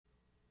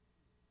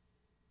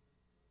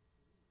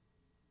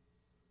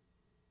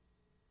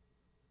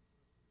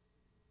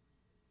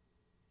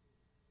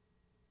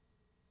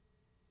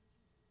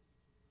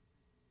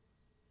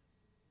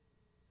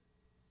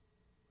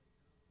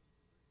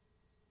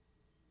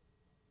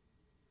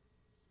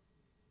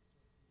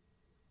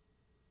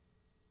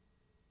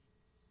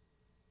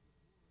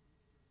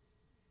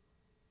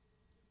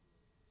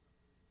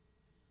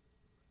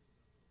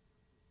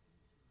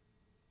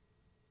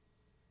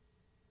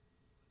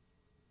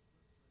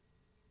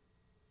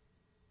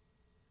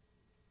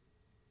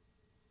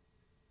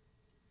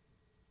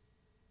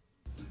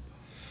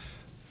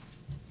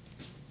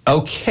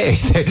Okay,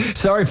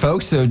 sorry,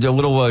 folks. A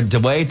little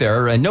delay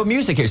there. No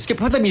music here.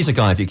 Put the music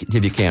on if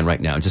you can right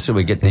now, just so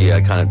we get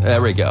the kind of.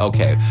 There we go.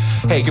 Okay.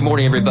 Hey, good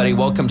morning, everybody.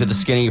 Welcome to the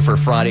Skinny for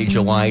Friday,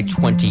 July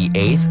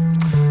 28th.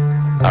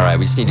 All right,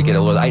 we just need to get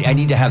a little. I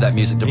need to have that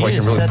music to break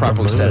and really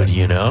properly set it.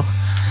 You know.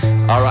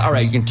 All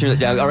right, you can turn it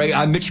down. All right,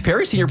 I'm Mitch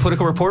Perry, senior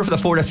political reporter for the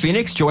Florida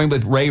Phoenix, joined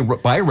with Ray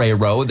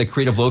Rowe, the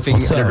creative loafing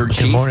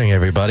editor-in-chief. Good morning,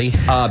 everybody.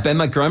 Ben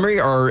Montgomery,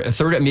 our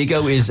third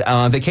amigo, is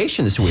on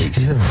vacation this week.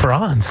 He's in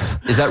France.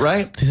 Is that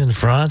right? He's in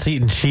France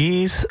eating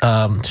cheese.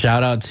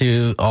 Shout out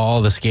to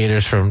all the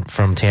skaters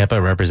from Tampa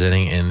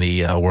representing in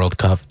the World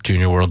Cup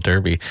Junior World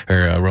Derby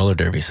or Roller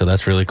Derby. So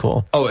that's really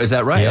cool. Oh, is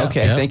that right? Yeah,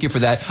 okay, yeah. Thank you for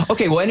that.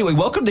 Okay, well, anyway,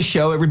 welcome to the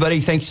show, everybody.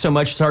 Thank you so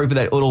much. Sorry for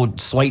that little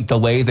slight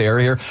delay there.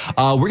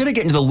 We're going to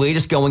get into the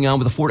latest going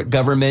on with the Florida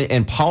government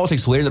and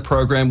politics later in the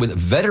program with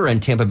veteran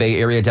Tampa Bay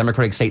area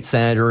Democratic State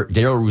Senator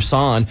Darrell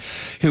Rouson,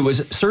 who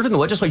has served in the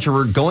legislature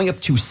for going up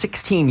to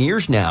 16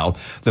 years now,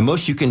 the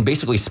most you can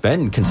basically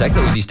spend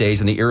consecutively these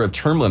days in the era of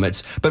term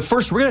limits. But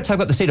first, we're going to talk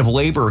about the state of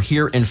labor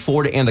here in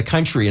Florida and the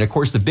country. And of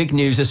course, the big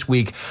news this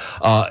week,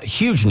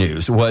 huge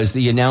news, was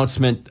the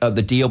announcement of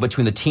the deal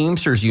between the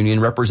Teamsters Union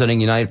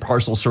representing United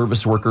Parcel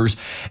Service workers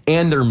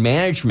and their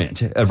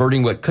management,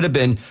 averting what could have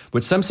been,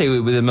 what some say,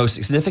 was the most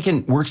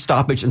significant work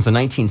stoppage since the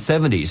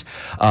 1970s.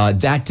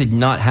 That did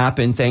not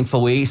happen,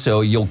 thankfully.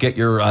 So you'll get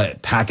your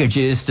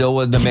packages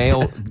still in the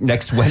mail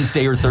next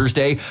Wednesday or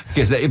Thursday.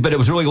 But it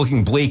was really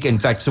looking bleak. In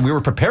fact, so we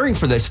were preparing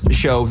for this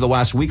show the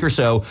last week or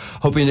so,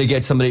 hoping to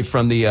get somebody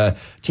from the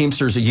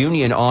Teamsters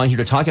Union on here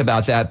to talk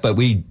about that. But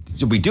we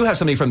do have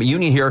somebody from the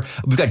union here.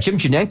 We've got Jim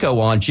Janenko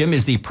on. Jim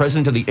is the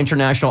president of the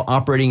International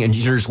Operating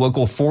Engineers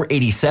Local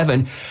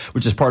 487,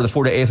 which is part of the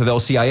Florida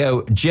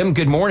AFL-CIO. Jim,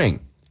 good morning.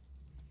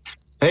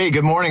 Hey,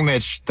 good morning,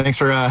 Mitch. Thanks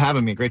for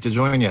having me. Great to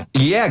join you.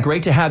 Yeah,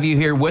 great to have you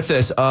here with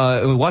us.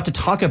 A lot to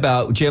talk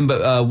about, Jim,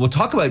 but we'll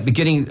talk about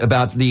beginning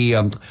about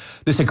the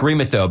this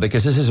agreement, though,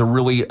 because this is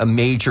a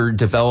major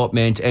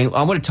development. And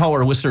I want to tell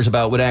our listeners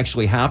about what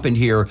actually happened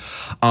here.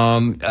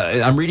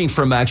 I'm reading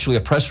from actually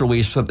a press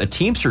release that the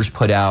Teamsters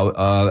put out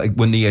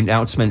when the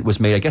announcement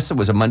was made. I guess it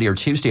was a Monday or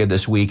Tuesday of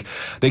this week.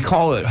 They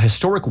call it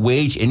historic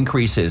wage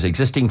increases.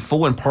 Existing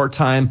full and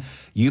part-time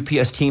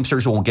UPS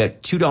Teamsters will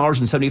get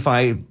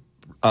 $2.75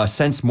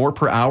 cents more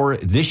per hour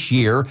this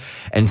year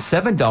and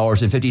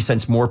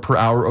 $7.50 more per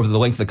hour over the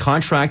length of the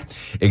contract.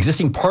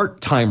 Existing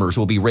part-timers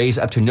will be raised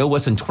up to no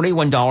less than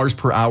 $21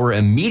 per hour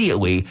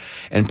immediately,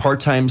 and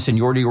part-time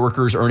seniority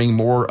workers earning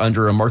more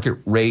under a market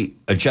rate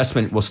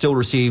adjustment will still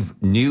receive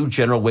new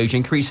general wage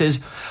increases.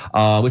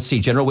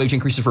 General wage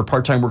increases for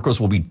part-time workers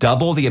will be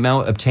double the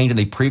amount obtained in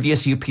the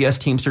previous UPS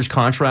Teamsters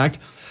contract.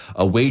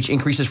 Wage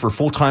increases for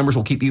full-timers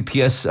will keep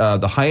UPS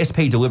the highest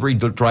paid delivery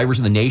drivers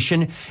in the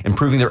nation,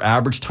 improving their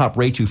average top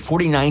rate to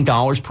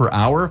 $49 per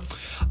hour.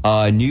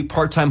 New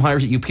part-time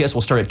hires at UPS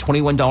will start at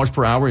 $21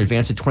 per hour and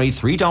advance to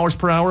 $23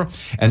 per hour.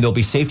 And there'll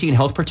be safety and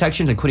health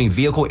protections, including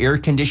vehicle air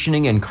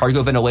conditioning and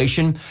cargo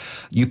ventilation.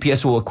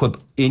 UPS will equip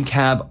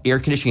in-cab air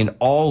conditioning in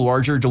all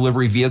larger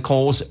delivery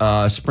vehicles,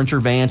 Sprinter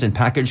vans, and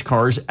package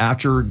cars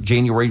after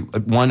January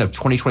 1 of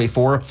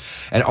 2024.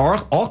 And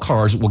all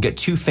cars will get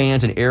 2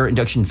 fans and air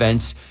induction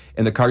vents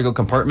in the cargo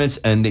compartments,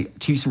 and the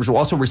Teamsters will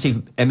also receive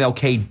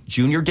MLK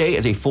Junior Day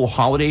as a full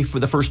holiday for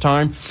the first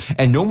time,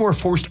 and no more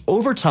forced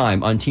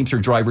overtime on Teamster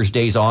drivers'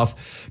 days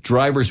off.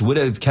 Drivers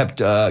would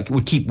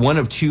keep one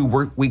of 2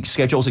 work week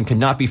schedules and could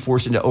not be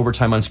forced into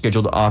overtime on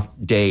scheduled off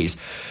days.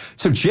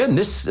 So, Jim,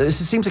 this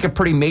seems like a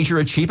pretty major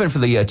achievement for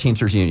the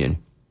Teamsters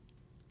Union.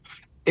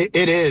 It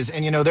is.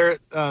 And,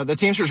 the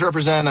Teamsters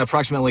represent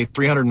approximately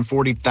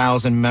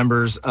 340,000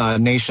 members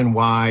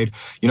nationwide.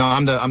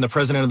 I'm the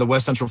president of the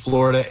West Central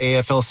Florida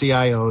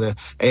AFL-CIO. The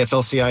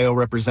AFL-CIO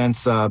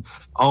represents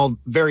all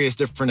various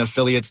different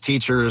affiliates,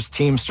 teachers,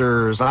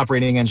 Teamsters,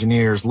 operating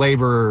engineers,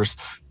 laborers,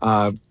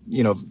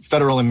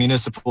 federal and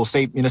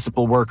state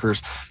municipal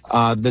workers.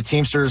 The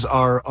Teamsters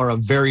are a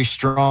very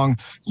strong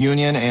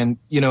union. And,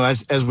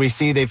 as we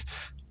see,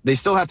 they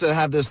still have to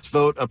have this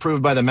vote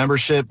approved by the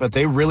membership, but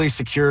they really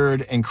secured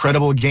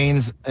incredible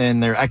gains in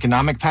their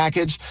economic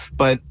package,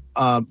 but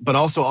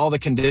also all the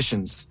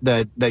conditions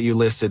that you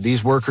listed.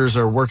 These workers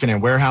are working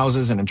in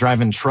warehouses and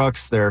driving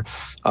trucks. They're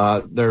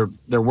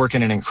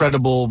working in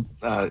incredible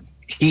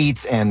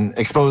heat and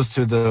exposed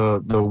to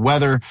the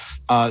weather.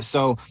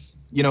 So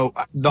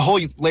the whole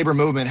labor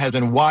movement has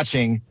been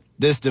watching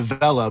this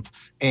develop,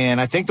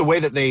 and I think the way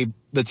that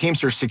the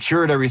Teamsters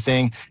secured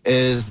everything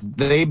is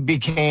they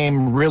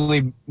became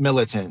really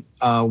militant.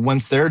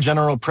 Once their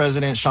general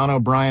president, Sean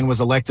O'Brien,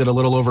 was elected a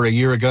little over a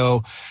year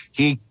ago,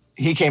 he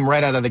came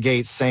right out of the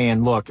gate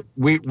saying, look,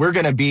 we're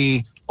going to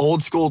be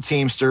old school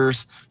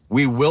Teamsters.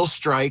 We will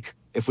strike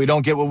if we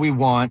don't get what we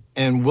want,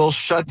 and we'll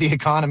shut the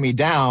economy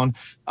down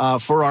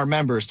for our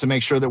members to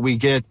make sure that we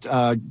get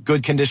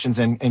good conditions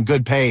and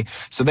good pay.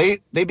 So they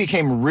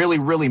became really,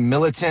 really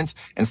militant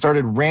and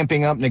started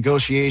ramping up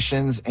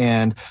negotiations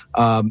and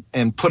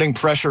putting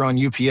pressure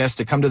on UPS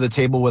to come to the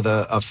table with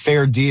a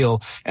fair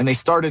deal. And they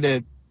started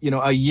it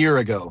a year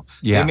ago.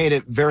 Yeah. They made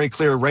it very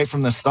clear right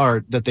from the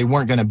start that they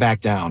weren't going to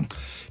back down.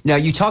 Now,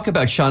 you talk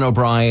about Sean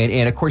O'Brien,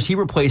 and of course, he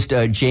replaced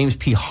James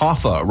P.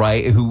 Hoffa,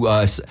 right, who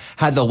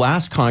had the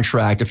last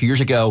contract a few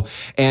years ago.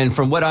 And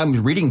from what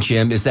I'm reading,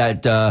 Jim, is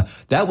that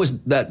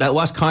that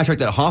last contract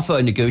that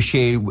Hoffa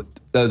negotiated,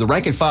 the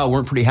rank and file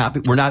weren't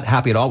not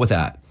happy at all with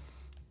that.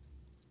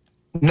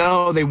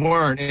 No, they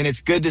weren't. And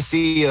it's good to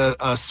see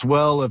a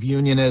swell of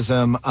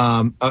unionism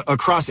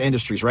across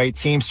industries, right?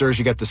 Teamsters,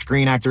 you got the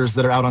Screen Actors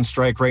that are out on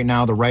strike right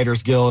now. The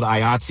Writers Guild,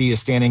 IATSE,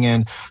 is standing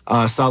in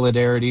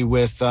solidarity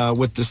with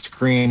the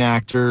Screen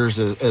Actors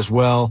as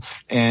well.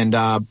 And,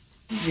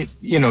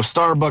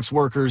 Starbucks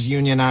workers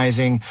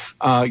unionizing.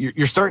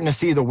 You're starting to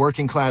see the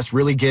working class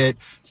really get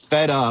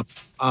fed up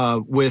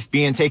with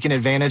being taken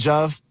advantage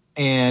of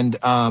and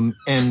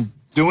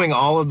doing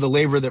all of the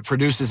labor that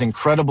produces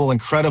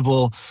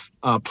incredible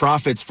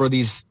profits for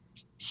these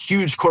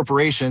huge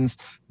corporations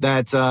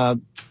that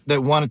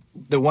want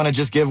to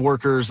just give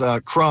workers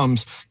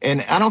crumbs.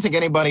 And I don't think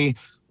anybody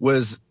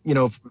was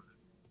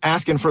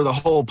asking for the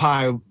whole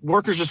pie.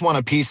 Workers just want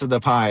a piece of the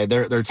pie.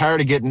 They're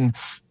tired of getting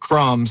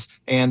crumbs.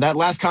 And that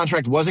last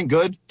contract wasn't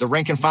good. The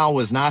rank and file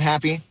was not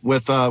happy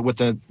with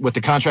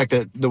the contract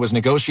that was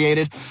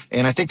negotiated.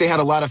 And I think they had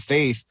a lot of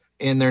faith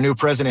in their new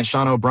president,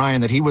 Sean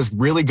O'Brien, that he was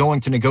really going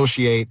to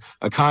negotiate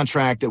a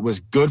contract that was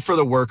good for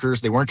the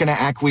workers. They weren't going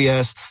to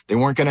acquiesce. They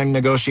weren't going to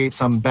negotiate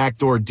some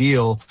backdoor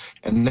deal.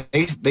 And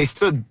they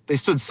stood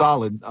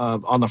solid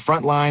on the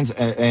front lines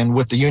and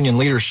with the union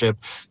leadership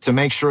to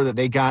make sure that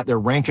they got their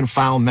rank and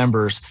file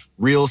members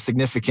real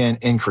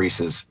significant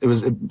increases. It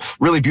was a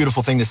really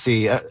beautiful thing to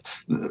see.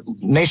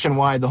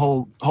 Nationwide, the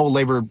whole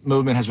labor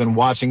movement has been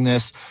watching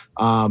this.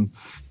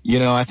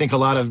 I think a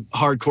lot of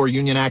hardcore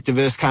union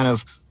activists kind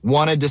of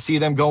wanted to see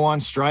them go on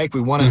strike. We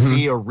want to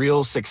see a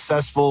real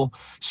successful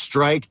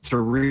strike to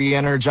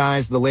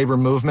re-energize the labor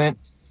movement.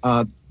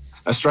 A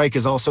strike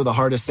is also the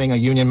hardest thing a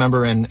union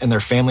member and their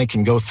family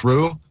can go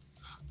through.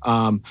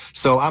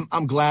 So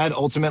I'm glad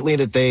ultimately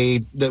that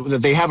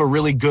they have a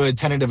really good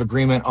tentative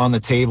agreement on the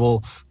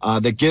table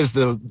that gives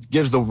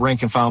the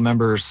rank and file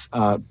members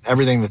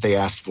everything that they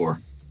asked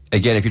for.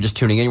 Again, if you're just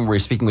tuning in, we're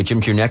speaking with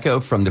Jim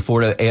Giernecco from the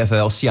Florida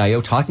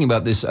AFL-CIO, talking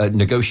about this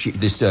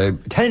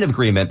tentative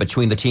agreement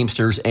between the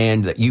Teamsters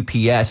and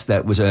the UPS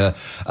that was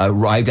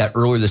arrived at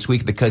earlier this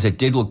week, because it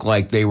did look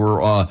like they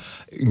were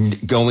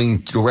going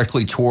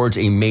directly towards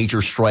a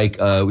major strike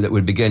that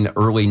would begin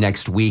early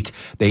next week.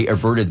 They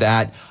averted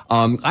that.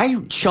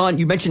 Sean,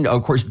 you mentioned,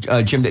 of course,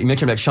 Jim, that you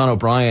mentioned about Sean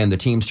O'Brien, the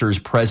Teamsters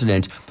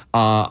president.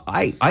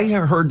 I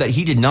heard that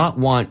he did not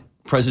want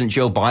President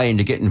Joe Biden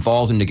to get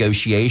involved in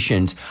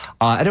negotiations.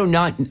 I don't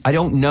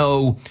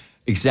know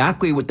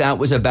exactly what that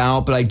was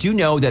about, but I do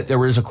know that there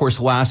was, of course,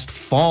 last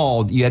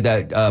fall, you had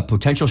that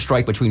potential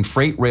strike between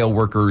freight rail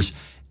workers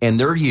and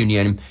their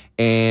union.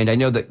 And I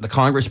know that the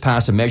Congress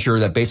passed a measure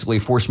that basically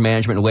forced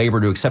management and labor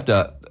to accept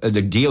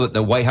the deal that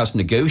the White House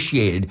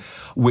negotiated,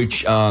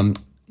 which because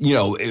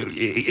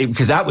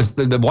that was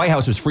the White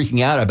House was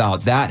freaking out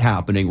about that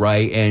happening,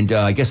 right? And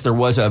I guess there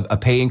was a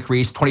pay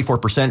increase,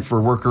 24%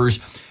 for workers.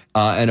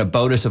 And a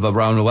bonus of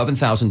around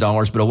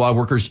 $11,000. But a lot of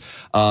workers,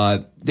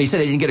 they said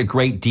they didn't get a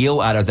great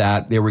deal out of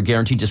that. They were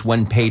guaranteed just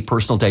one paid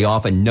personal day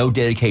off and no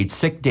dedicated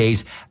sick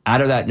days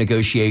out of that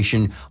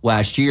negotiation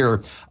last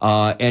year.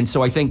 And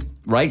so I think,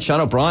 right,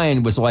 Sean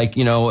O'Brien was like,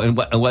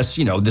 unless,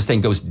 this thing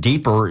goes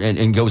deeper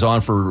and goes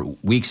on for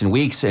weeks and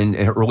weeks and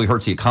it really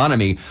hurts the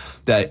economy,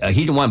 that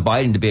he didn't want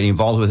Biden to be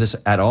involved with this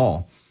at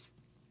all.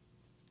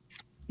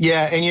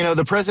 Yeah, and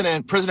the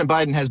President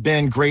Biden has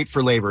been great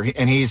for labor,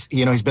 and he's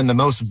been the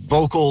most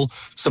vocal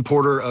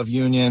supporter of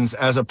unions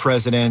as a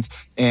president.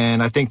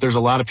 And I think there's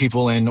a lot of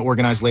people in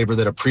organized labor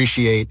that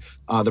appreciate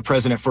the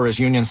president for his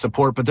union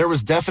support. But there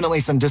was definitely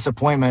some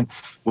disappointment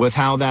with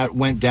how that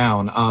went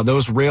down.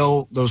 Those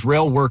rail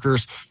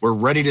workers were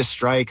ready to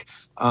strike.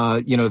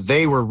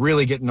 They were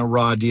really getting a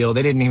raw deal.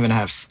 They didn't even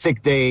have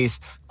sick days,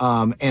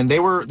 and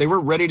they were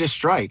ready to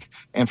strike.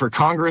 And for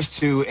Congress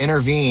to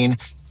intervene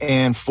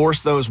and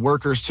force those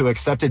workers to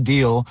accept a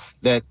deal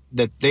that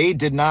they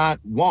did not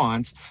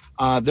want,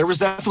 there was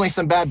definitely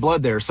some bad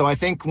blood there. So I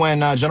think when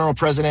General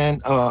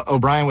President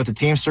O'Brien with the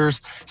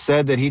Teamsters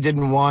said that he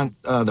didn't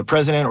want the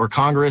president or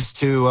Congress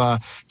to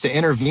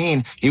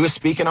intervene, he was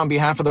speaking on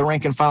behalf of the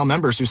rank and file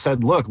members who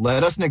said, look,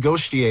 let us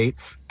negotiate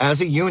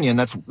as a union.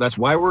 That's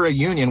why we're a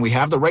union. We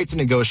have the right to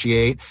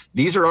negotiate.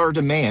 These are our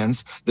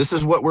demands. This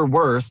is what we're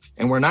worth,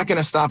 and we're not going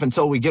to stop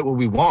until we get what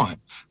we want.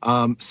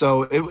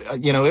 So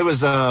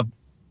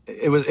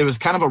it was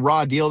kind of a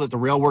raw deal that the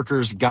rail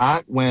workers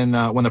got when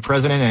the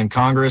president and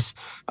Congress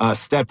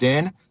stepped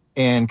in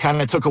and kind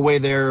of took away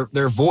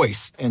their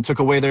voice and took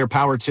away their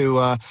power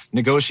to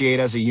negotiate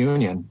as a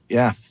union.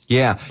 Yeah.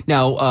 Yeah.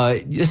 Now,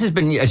 this has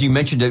been, as you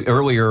mentioned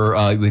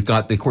earlier, we've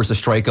got, of course, the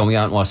strike going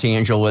out in Los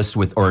Angeles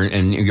or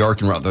in New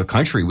York and around the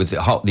country with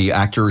the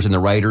actors and the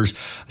writers,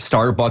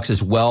 Starbucks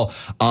as well.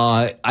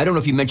 I don't know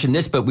if you mentioned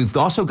this, but we've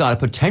also got a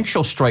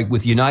potential strike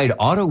with United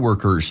Auto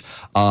Workers.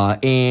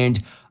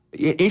 And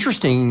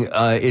interesting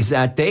is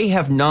that they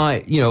have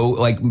not,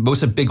 like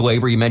most of big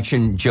labor. You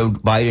mentioned Joe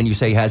Biden. You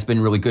say has been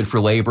really good for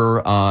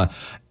labor.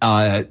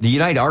 The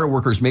United Auto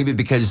Workers, maybe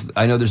because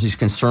I know there's these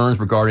concerns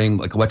regarding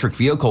like electric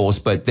vehicles,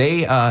 but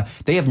they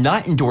have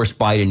not endorsed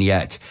Biden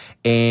yet,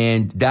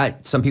 and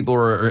that some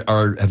people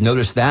have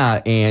noticed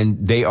that,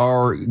 and they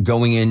are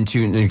going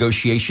into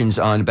negotiations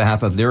on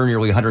behalf of their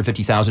nearly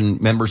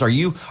 150,000 members. Are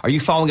you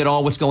following at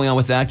all what's going on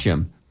with that,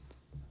 Jim?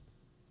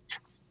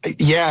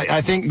 Yeah,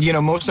 I think,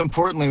 most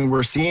importantly,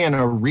 we're seeing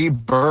a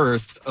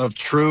rebirth of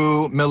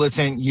true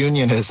militant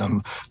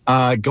unionism,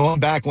 going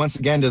back once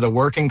again to the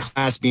working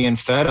class being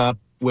fed up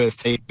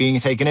with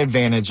being taken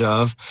advantage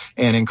of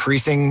and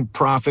increasing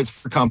profits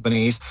for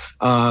companies,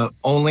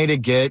 only to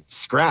get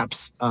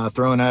scraps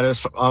thrown at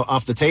us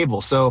off the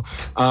table. So,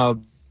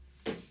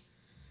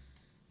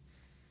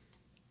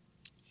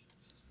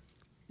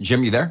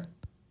 Jim, you there?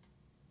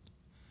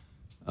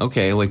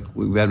 Okay, like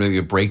we've had maybe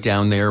a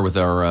breakdown there with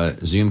our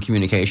Zoom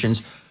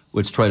communications.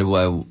 Let's try to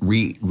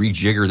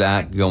rejigger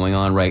that going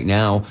on right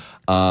now.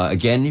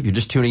 Again, if you're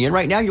just tuning in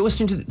right now, you're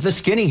listening to The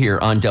Skinny here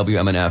on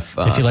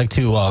WMNF. If you'd like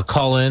to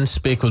call in,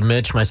 speak with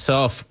Mitch,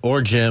 myself,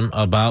 or Jim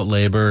about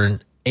labor,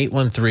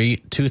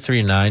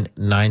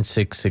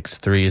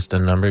 813-239-9663 is the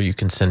number. You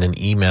can send an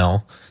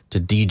email to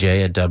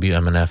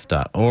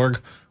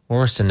dj@wmnf.org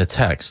or send a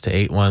text to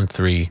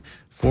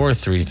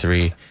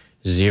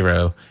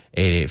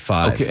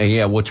 813-433-0885. Okay,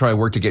 yeah, we'll try to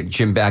work to get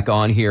Jim back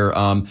on here.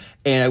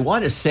 And I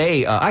want to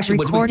say, actually,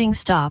 recording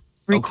stop.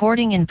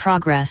 Recording in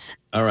progress.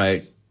 All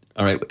right.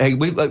 Hey,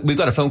 we've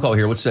got a phone call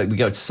here. We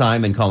got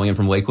Simon calling in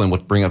from Lakeland. We'll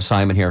bring up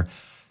Simon here.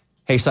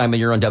 Hey, Simon,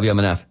 you're on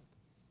WMNF.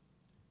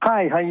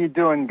 Hi, how you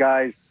doing,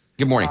 guys?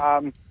 Good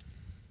morning.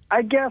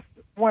 I guess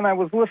when I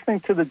was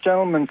listening to the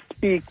gentleman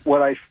speak,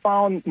 what I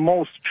found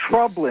most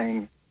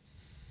troubling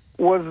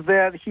was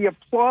that he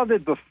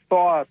applauded the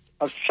thought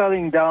of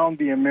shutting down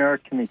the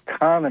American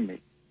economy.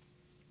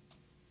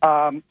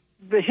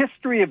 The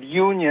history of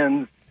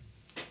unions,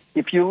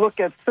 if you look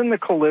at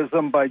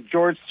Syndicalism by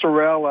George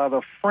Sorel out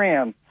of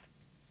France,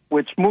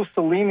 which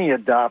Mussolini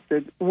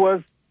adopted,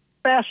 was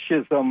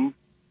fascism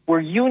where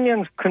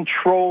unions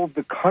controlled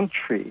the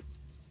country.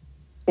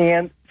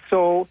 And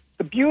so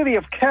the beauty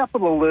of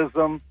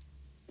capitalism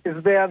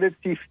is that it's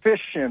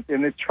efficient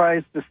and it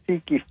tries to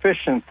seek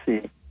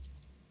efficiency.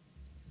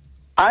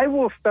 I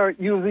will start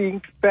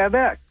using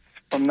FedEx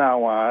from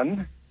now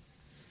on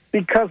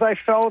because I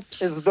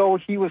felt as though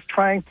he was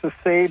trying to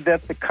say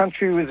that the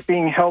country was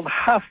being held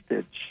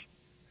hostage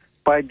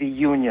by the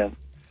union.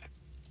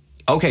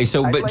 Okay,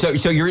 so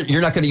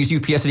you're not going to use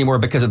UPS anymore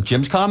because of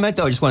Jim's comment,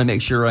 though? I just want to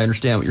make sure I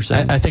understand what you're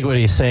saying. I think what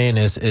he's saying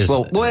is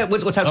well,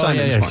 let's have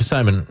Simon respond.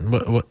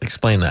 Simon,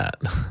 explain that.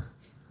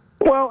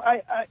 Well,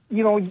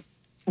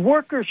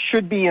 workers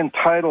should be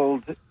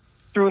entitled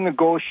through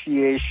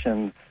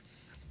negotiations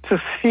to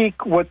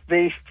seek what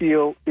they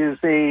feel is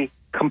a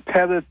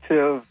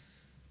competitive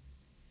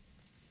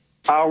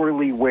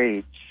hourly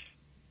wage.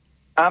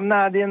 I'm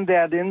not in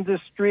that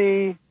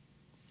industry.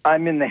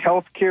 I'm in the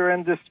healthcare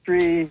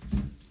industry.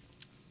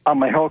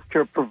 I'm a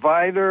healthcare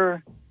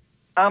provider.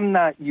 I'm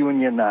not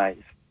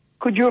unionized.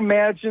 Could you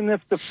imagine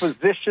if the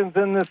physicians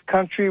in this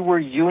country were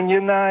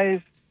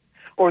unionized,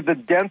 or the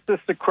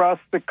dentists across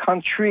the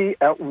country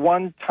at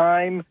one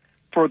time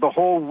for the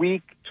whole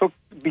week took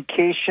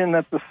vacation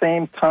at the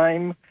same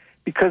time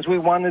because we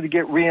wanted to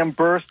get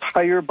reimbursed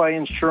higher by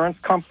insurance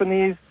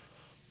companies?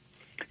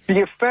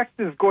 The effect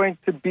is going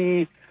to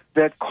be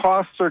that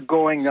costs are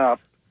going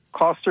up.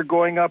 Costs are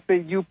going up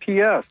at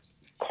UPS.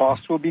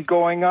 Costs will be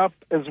going up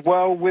as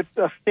well with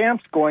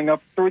stamps going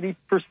up 30%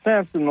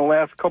 in the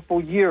last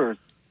couple years.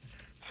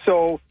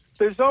 So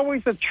there's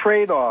always a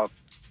trade-off.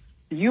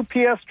 The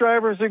UPS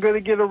drivers are going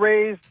to get a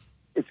raise.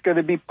 It's going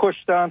to be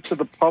pushed on to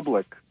the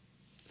public.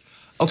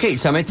 Okay,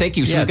 Simon, thank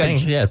you. So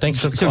thanks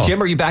for the call. So,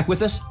 Jim, are you back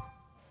with us?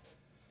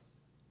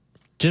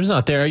 Jim's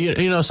not there.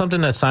 You know, something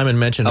that Simon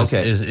mentioned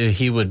is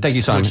he would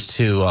switch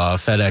to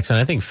FedEx. And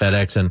I think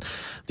FedEx and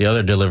the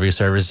other delivery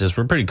services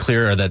were pretty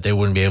clear that they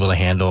wouldn't be able to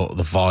handle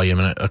the volume.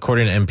 And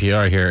according to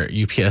NPR here,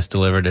 UPS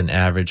delivered an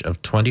average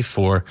of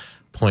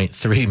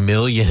 24.3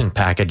 million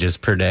packages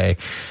per day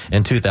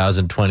in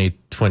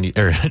 2020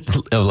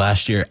 of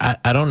last year.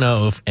 I don't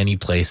know of any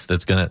place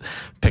that's going to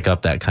pick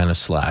up that kind of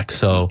slack.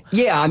 So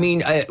yeah, I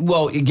mean,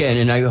 well, again,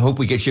 and I hope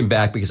we get Jim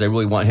back because I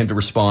really want him to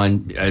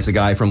respond as a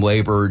guy from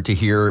labor to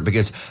hear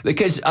because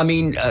I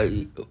mean,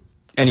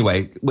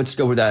 anyway, let's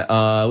go with that.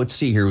 Let's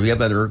see here. We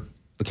have other.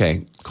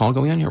 Okay, call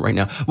going on here right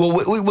now. Well,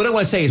 what I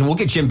want to say is we'll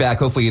get Jim back,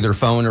 hopefully either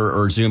phone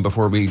or Zoom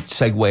before we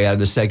segue out of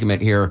this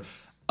segment here,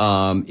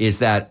 is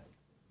that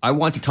I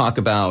want to talk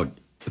about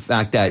the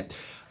fact that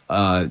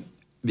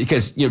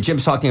because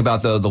Jim's talking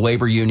about the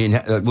labor union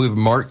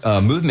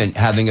movement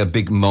having a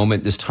big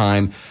moment this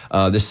time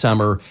this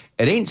summer,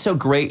 it ain't so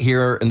great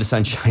here in the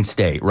Sunshine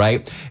State,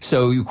 right?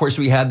 So, of course,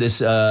 we have this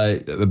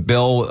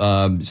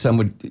bill, some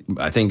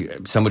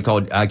would call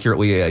it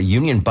accurately a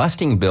union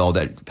busting bill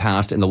that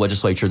passed in the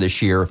legislature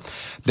this year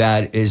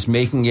that is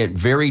making it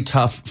very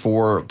tough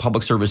for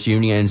public service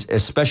unions,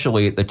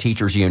 especially the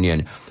teachers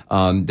union.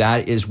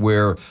 That is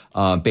where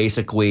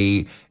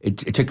basically it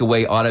took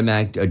away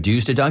automatic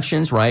dues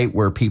deductions, right?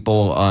 Where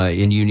people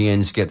in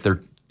unions get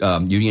their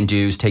union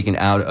dues taken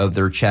out of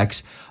their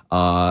checks.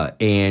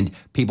 And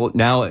people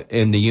now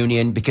in the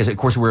union, because of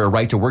course we're a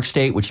right to work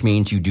state, which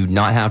means you do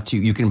not have to,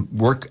 you can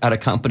work at a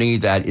company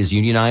that is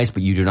unionized,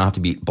 but you do not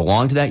have to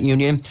belong to that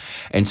union.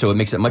 And so it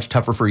makes it much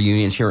tougher for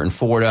unions here in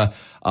Florida.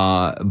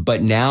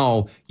 But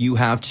now you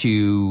have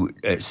to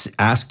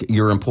ask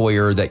your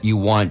employer that you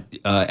want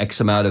X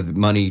amount of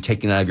money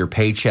taken out of your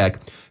paycheck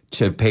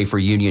to pay for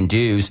union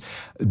dues.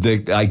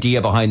 The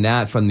idea behind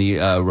that from the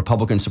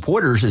Republican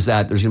supporters is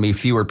that there's going to be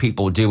fewer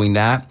people doing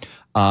that.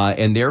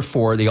 And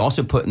therefore, they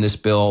also put in this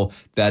bill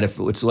that if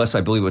it's less,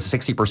 I believe it was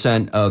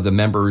 60% of the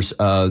members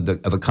of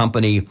a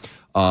company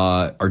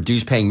are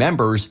dues-paying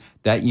members,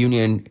 that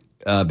union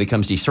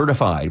becomes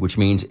decertified, which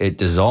means it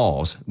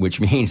dissolves, which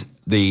means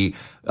the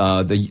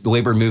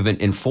labor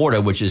movement in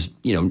Florida, which is,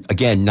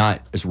 again,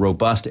 not as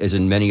robust as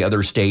in many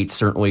other states,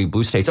 certainly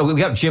blue states. Oh, we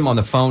got Jim on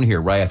the phone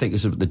here, right? I think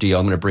this is the deal.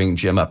 I'm going to bring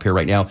Jim up here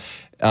right now.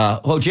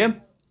 Hello,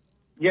 Jim?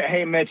 Yeah,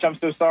 hey, Mitch, I'm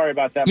so sorry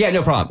about that. Yeah,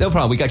 no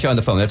problem. We got you on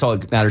the phone. That's all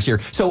that matters here.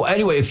 So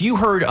anyway, if you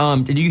heard,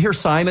 did you hear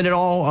Simon at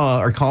all,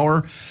 our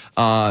caller,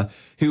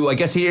 who I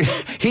guess he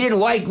didn't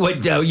like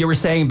what you were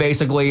saying,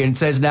 basically, and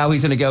says now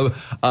he's going to go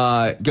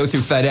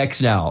through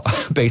FedEx now,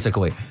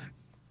 basically.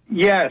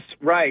 Yes,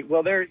 right.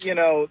 Well, I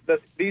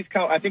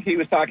think he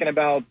was talking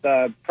about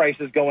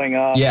prices going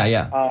up.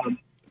 Yeah.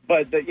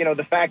 But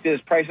the fact is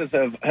prices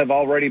have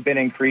already been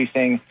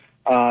increasing.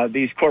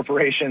 These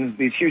corporations,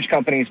 these huge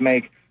companies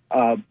make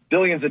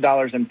billions of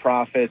dollars in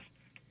profits.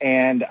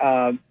 And,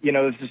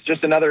 this is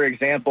just another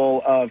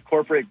example of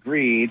corporate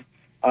greed.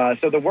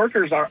 So the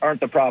workers aren't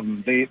the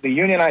problem. The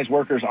unionized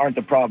workers aren't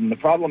the problem. The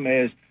problem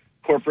is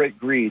corporate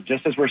greed.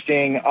 Just as we're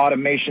seeing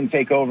automation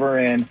take over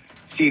in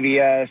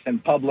CVS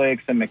and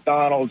Publix and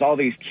McDonald's, all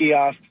these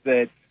kiosks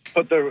that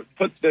put the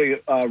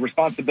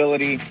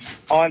responsibility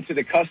onto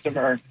the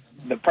customer,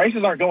 the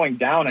prices aren't going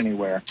down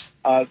anywhere.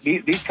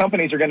 These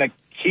companies are going to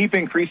keep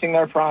increasing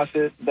their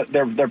prices that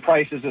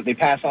they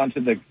pass on to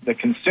the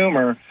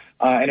consumer,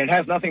 and it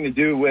has nothing to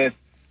do with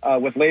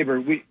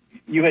labor.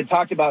 You had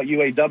talked about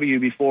UAW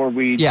before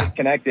we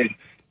connected,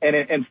 and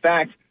in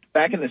fact,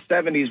 back in the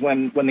 70s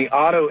when the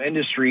auto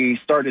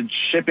industry started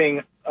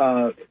shipping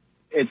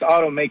its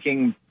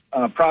auto-making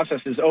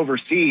processes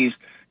overseas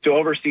to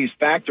overseas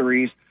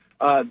factories,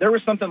 there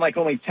was something like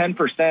only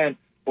 10%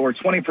 or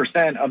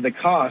 20% of the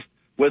cost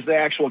was the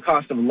actual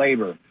cost of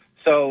labor.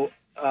 So,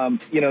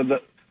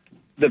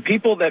 the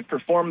people that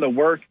perform the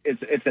work,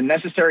 it's a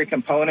necessary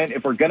component.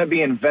 If we're going to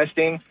be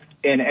investing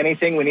in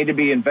anything, we need to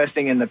be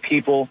investing in the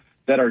people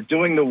that are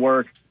doing the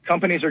work.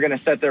 Companies are going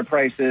to set their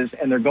prices,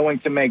 and they're going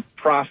to make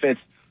profits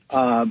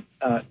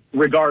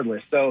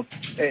regardless. So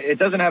it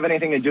doesn't have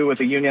anything to do with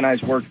the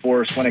unionized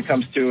workforce when it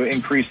comes to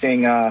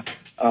increasing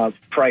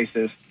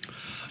prices.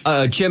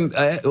 Jim,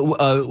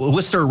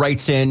 listener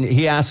writes in,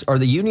 he asks, are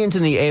the unions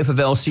in the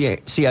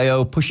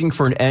AFL-CIO pushing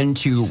for an end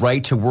to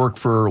right to work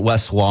for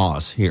less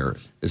laws here,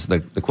 is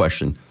the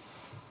question.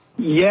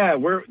 Yeah,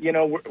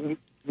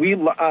 we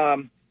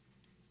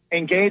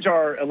engage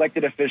our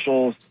elected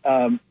officials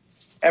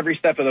every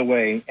step of the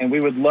way, and we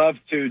would love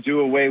to do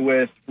away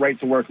with right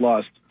to work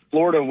laws.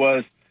 Florida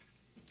was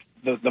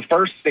the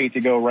first state to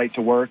go right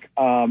to work,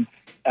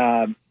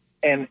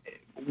 and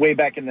way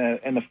back in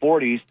the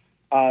 40s.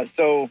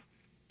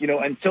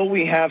 Until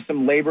we have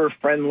some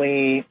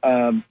labor-friendly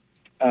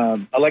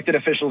elected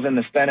officials in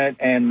the Senate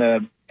and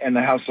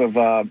the House of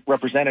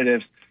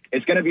Representatives,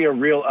 it's going to be a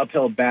real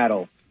uphill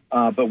battle.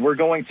 But we're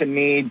going to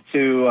need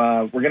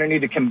to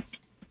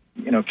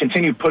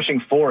continue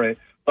pushing for it.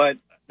 But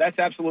that's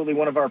absolutely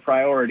one of our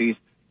priorities.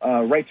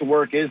 Right to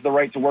work is the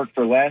right to work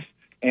for less,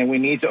 and we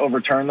need to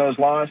overturn those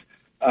laws.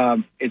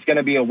 It's going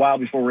to be a while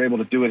before we're able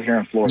to do it here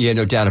in Florida. Yeah,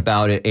 no doubt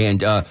about it.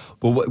 And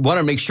want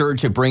to make sure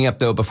to bring up,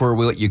 though, before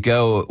we let you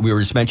go, we were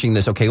just mentioning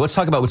this. Okay, let's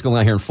talk about what's going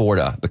on here in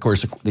Florida. Of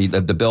course,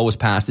 the bill was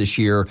passed this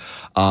year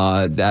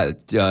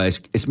that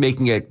is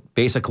making it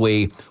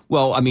basically,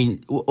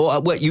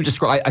 what you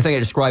described, I think I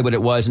described what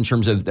it was in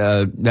terms of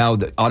now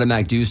the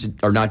automatic dues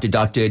are not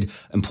deducted.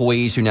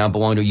 Employees who now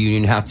belong to a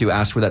union have to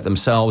ask for that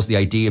themselves. The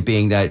idea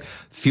being that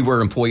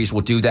fewer employees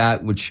will do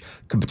that, which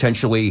could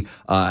potentially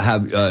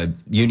have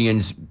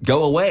unions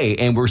go away.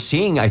 And we're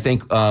seeing, I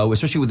think,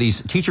 especially with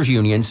these teachers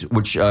unions,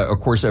 which of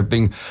course are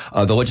being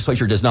the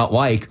legislature does not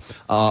like,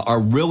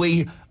 are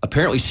really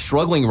apparently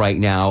struggling right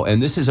now,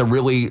 and this is a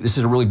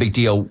really big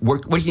deal.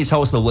 What can you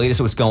tell us the latest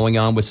of what's going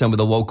on with some of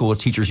the local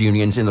teachers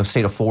unions in the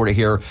state of Florida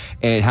here,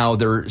 and how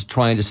they're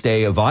trying to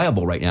stay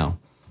viable right now?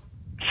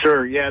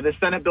 Sure. Yeah, the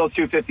Senate Bill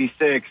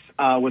 256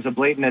 was a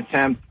blatant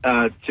attempt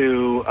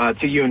to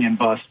union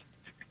bust,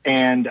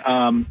 And,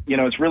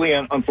 it's really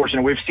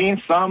unfortunate. We've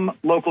seen some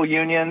local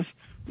unions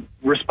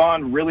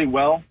respond really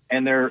well,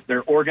 and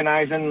they're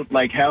organizing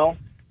like hell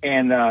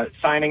and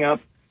signing up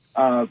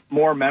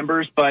more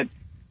members. But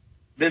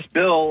this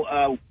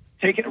bill,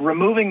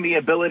 removing the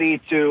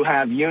ability to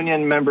have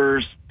union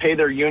members pay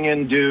their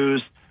union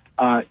dues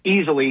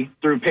easily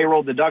through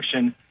payroll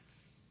deduction,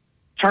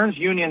 turns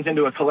unions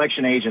into a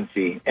collection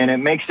agency, and it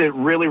makes it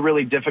really,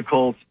 really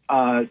difficult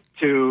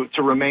to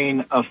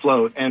remain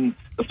afloat. And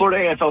the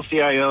Florida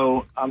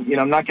AFL-CIO,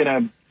 I'm not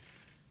going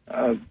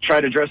to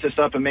try to dress this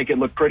up and make it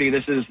look pretty.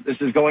 This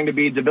is going to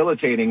be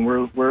debilitating.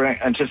 We're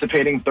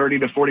anticipating 30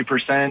 to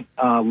 40%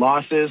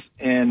 losses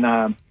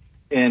in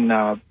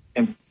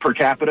per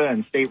capita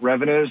and state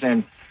revenues,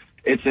 and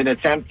it's an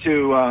attempt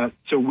to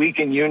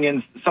weaken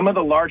unions. Some of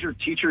the larger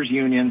teachers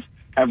unions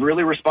have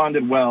really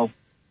responded well.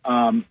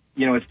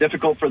 It's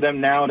difficult for them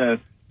now to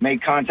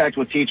make contact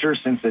with teachers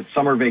since it's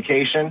summer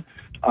vacation,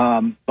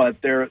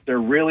 but they're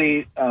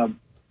really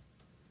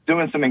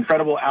doing some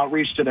incredible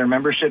outreach to their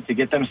membership to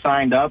get them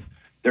signed up.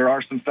 There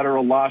are some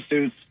federal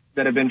lawsuits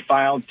that have been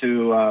filed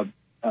to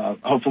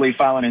hopefully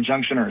file an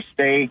injunction or a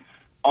stay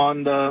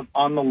on the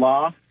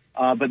law.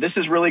 But this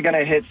is really going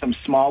to hit some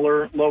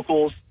smaller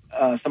locals.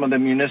 Some of the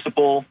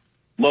municipal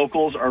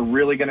locals are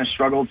really going to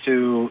struggle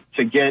to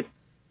get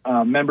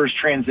members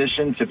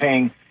transition to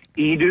paying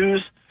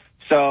e-dues.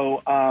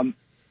 So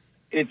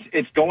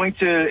it's going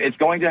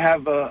to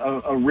have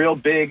a real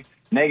big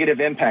negative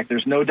impact.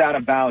 There's no doubt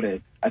about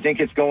it. I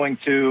think it's going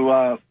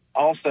to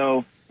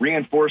also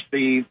reinforce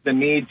the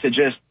need to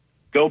just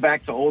go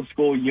back to old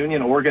school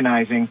union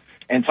organizing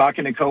and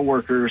talking to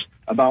coworkers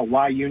about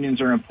why unions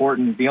are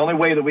important. The only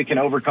way that we can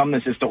overcome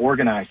this is to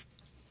organize.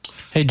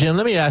 Hey, Jim,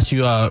 let me ask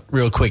you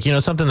real quick.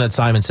 Something that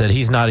Simon said,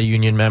 he's not a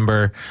union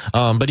member.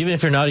 But even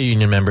if you're not a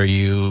union member,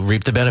 you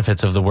reap the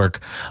benefits of the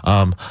work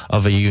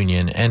of a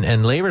union.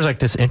 And labor is like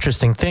this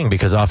interesting thing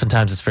because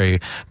oftentimes it's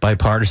very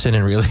bipartisan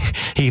and really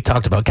he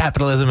talked about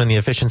capitalism and the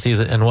efficiencies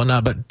and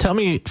whatnot. But tell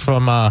me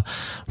from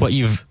what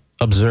you've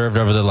observed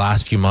over the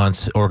last few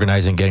months,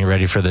 organizing, getting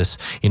ready for this,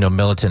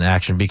 militant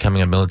action,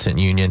 becoming a militant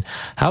union,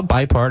 how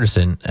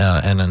bipartisan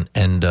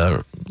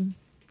and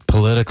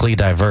politically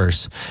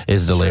diverse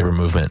is the labor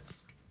movement?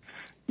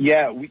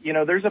 Yeah,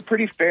 there's a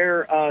pretty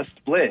fair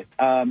split.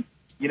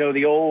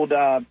 The old,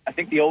 I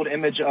think the old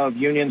image of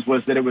unions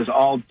was that it was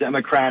all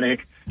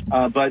Democratic,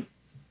 but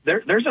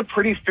there's a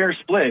pretty fair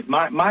split.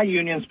 My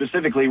union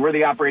specifically, we're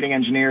the operating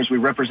engineers. We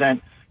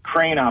represent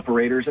crane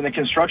operators in the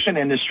construction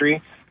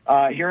industry.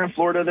 Here in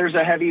Florida, there's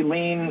a heavy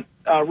lean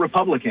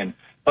Republican.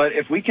 But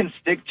if we can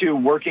stick to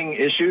working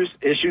issues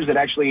that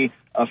actually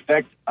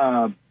affect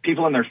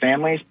people and their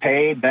families,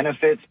 pay,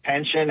 benefits,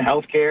 pension,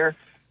 health care,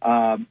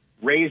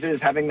 raises,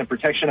 having the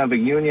protection of a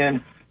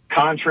union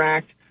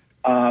contract,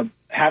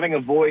 having a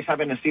voice,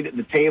 having a seat at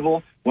the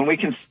table, when we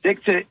can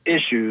stick to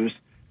issues,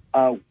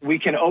 we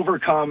can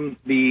overcome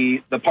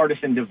the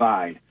partisan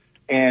divide.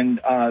 And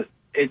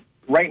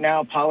right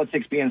now,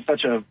 politics being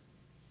such a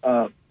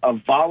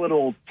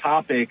volatile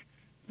topic,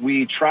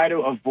 we try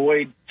to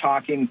avoid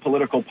talking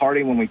political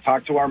party when we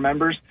talk to our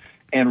members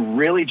and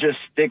really just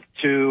stick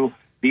to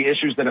the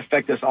issues that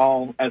affect us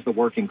all as the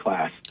working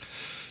class.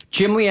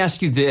 Jim, we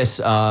ask you this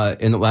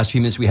in the last few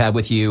minutes we had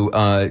with you.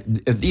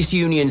 If these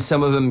unions,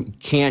 some of them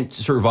can't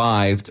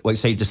survive, like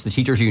say just the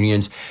teachers'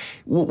 unions,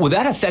 will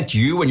that affect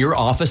you and your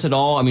office at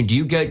all? I mean, do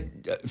you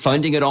get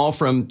funding at all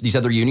from these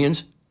other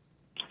unions?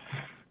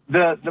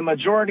 The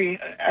majority,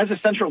 as a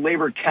Central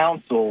Labor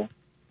Council,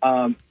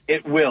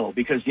 it will,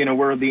 because,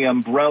 we're the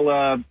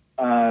umbrella,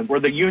 we're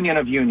the union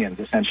of unions,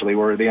 essentially.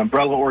 We're the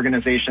umbrella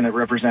organization that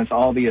represents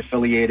all the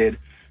affiliated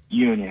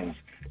unions.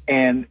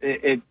 And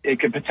it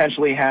could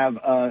potentially have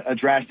a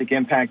drastic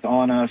impact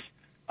on us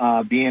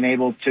being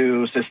able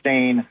to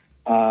sustain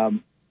the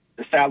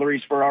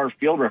salaries for our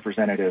field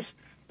representatives.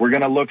 We're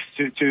going to look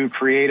to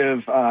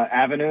creative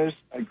avenues,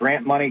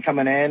 grant money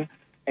coming in,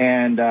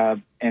 and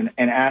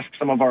ask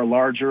some of our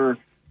larger,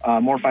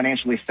 more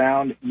financially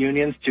sound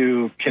unions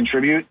to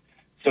contribute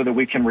so that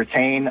we can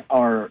retain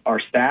our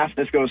staff.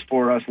 This goes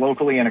for us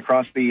locally and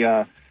across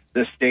the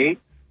state.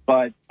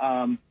 But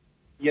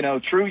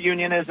true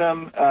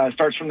unionism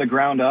starts from the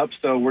ground up.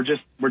 So we're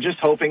just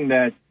hoping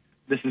that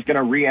this is going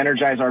to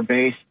re-energize our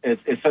base.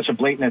 It's such a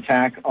blatant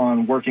attack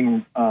on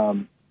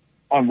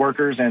on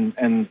workers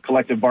and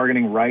collective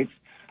bargaining rights,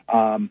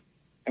 and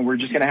we're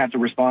just going to have to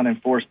respond in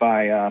force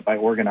by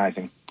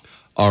organizing.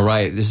 All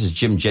right. This is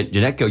Jim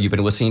Janetko you've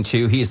been listening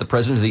to. He is the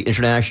president of the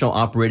International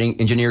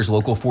Operating Engineers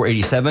Local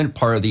 487,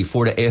 part of the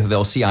Florida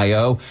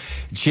AFL-CIO.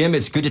 Jim,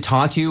 it's good to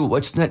talk to you.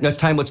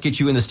 Next time, let's get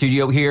you in the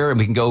studio here, and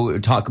we can go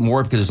talk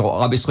more, because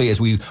obviously as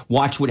we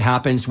watch what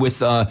happens with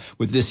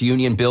this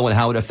union bill and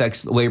how it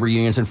affects labor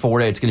unions in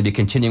Florida, it's going to be a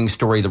continuing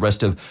story the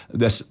rest of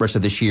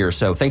this year.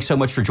 So thanks so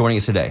much for joining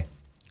us today.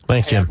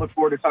 Thanks, Jim. I look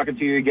forward to talking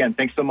to you again.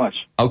 Thanks so much.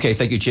 Okay,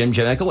 thank you, Jim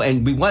Janetko.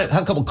 And we want to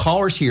have a couple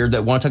callers here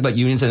that want to talk about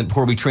unions and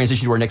before we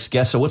transition to our next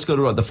guest. So let's go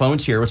to the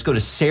phones here. Let's go to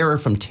Sarah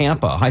from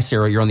Tampa. Hi,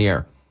 Sarah. You're on the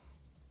air.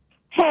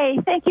 Hey,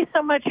 thank you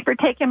so much for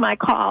taking my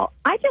call.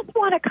 I just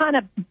want to kind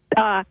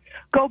of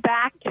go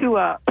back to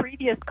a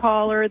previous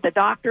caller, the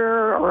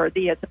doctor,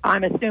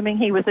 I'm assuming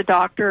he was a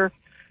doctor,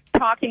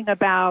 talking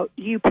about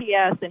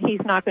UPS, and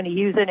he's not going to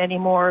use it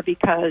anymore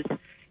because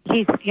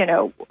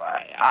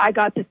I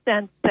got the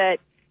sense that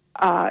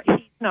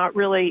he's not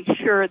really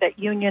sure that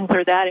unions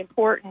are that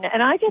important.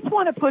 And I just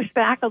want to push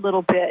back a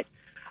little bit.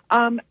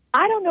 I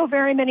don't know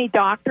very many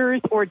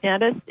doctors or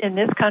dentists in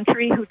this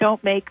country who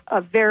don't make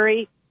a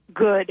very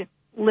good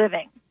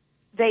living.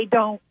 They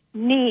don't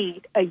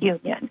need a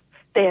union.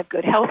 They have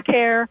good health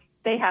care.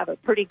 They have a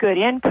pretty good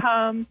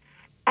income.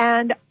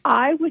 And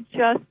I would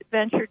just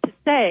venture to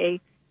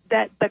say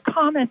that the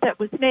comment that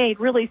was made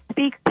really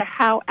speaks to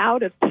how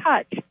out of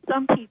touch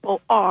some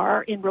people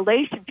are in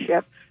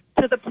relationship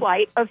to the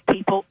plight of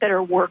people that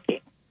are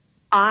working.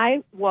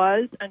 I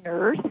was a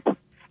nurse,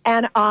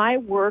 and I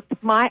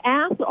worked my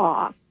ass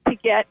off to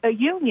get a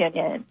union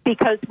in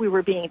because we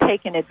were being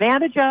taken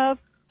advantage of.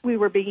 We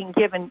were being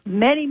given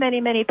many, many,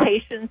 many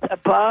patients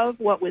above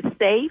what was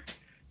safe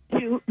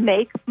to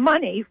make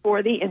money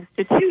for the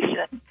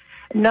institution.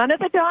 None of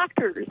the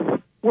doctors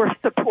were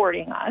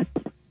supporting us.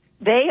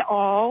 They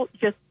all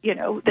just,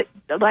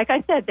 like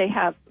I said, they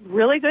have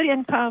really good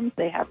incomes.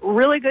 They have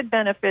really good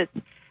benefits.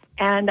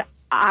 And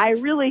I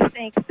really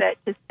think that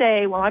to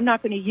say, well, I'm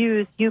not going to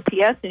use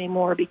UPS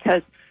anymore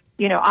because,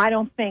 I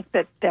don't think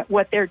that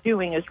what they're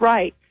doing is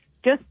right,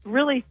 just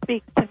really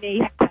speaks to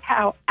me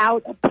how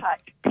out of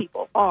touch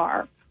people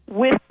are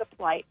with the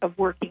plight of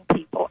working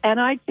people. And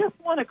I just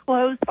want to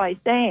close by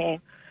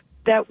saying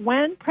that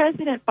when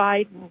President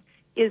Biden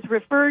is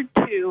referred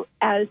to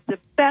as the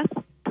best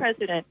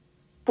president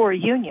for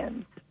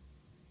unions,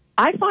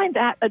 I find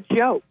that a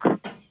joke.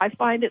 I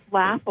find it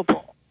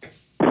laughable.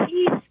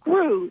 He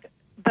screwed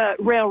the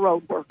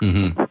railroad workers.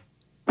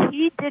 Mm-hmm.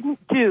 He didn't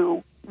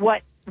do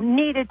what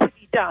needed to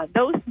be done.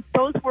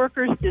 Those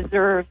workers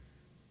deserve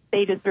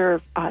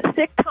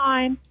sick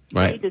time.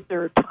 Right. They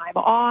deserve time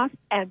off.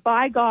 And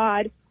by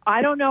God,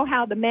 I don't know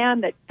how the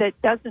man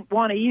that doesn't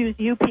want to use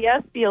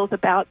UPS feels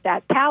about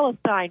that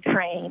Palestine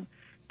train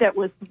that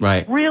was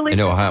really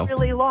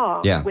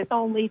long with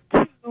only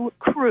 2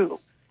 crew.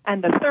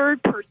 And the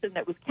third person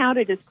that was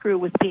counted as crew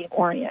was being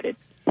oriented.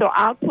 So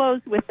I'll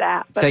close with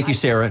that. But Thank you,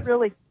 Sarah. I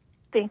really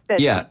think that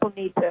people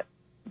need to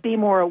be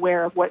more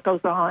aware of what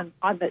goes on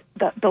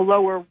the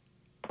lower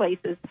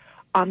places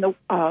of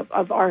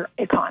our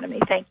economy.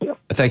 Thank you.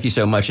 Thank you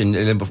so much. And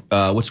then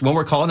what's one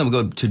more call? And then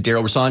we'll go to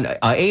Daryl Rasan.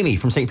 Amy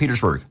from St.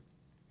 Petersburg.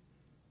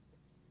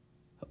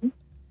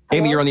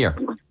 Amy, you're on the air.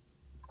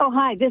 Oh,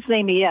 hi. This is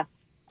Amy. Yeah.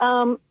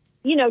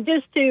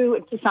 Just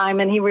to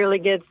Simon, he really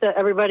gets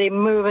everybody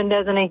moving,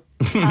 doesn't he?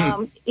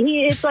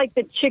 It's like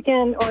the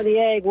chicken or the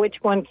egg. Which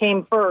one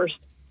came first?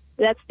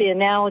 That's the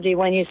analogy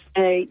when you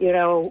say,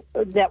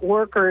 that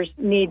workers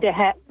need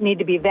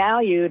to be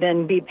valued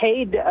and be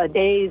paid a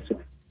day's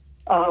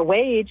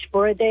wage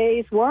for a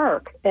day's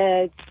work.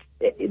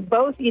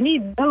 Both. You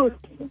need both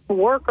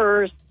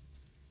workers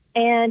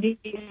and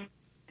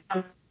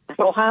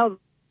so how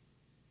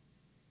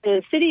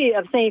the city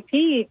of St.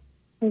 Pete,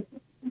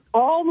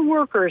 all the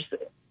workers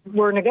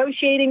were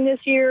negotiating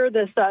this year.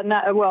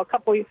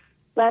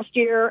 Last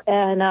year,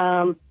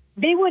 and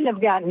they wouldn't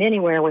have gotten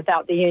anywhere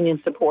without the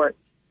union support.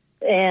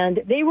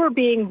 And they were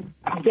being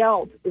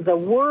dealt the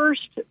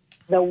worst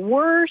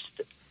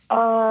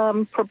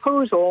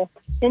proposal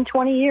in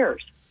 20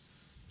 years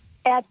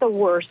at the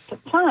worst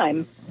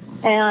time.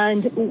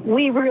 And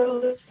we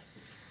really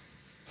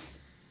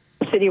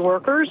city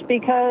workers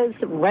because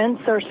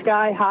rents are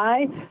sky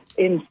high.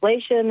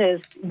 Inflation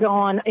has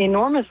gone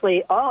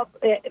enormously up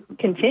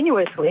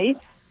continuously.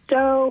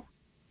 So,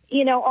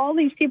 all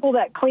these people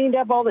that cleaned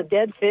up all the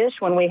dead fish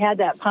when we had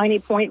that Piney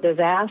Point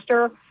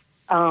disaster,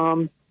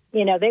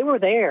 they were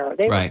there.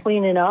 They were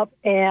cleaning up,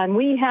 and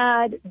we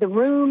had the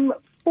room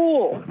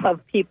full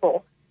of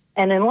people.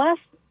 And unless,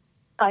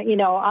 I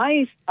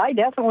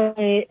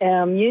definitely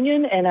am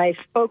union, and I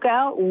spoke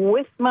out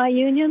with my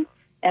union,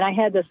 and I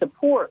had the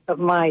support of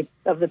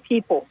the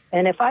people.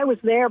 And if I was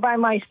there by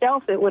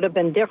myself, it would have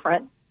been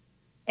different.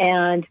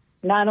 And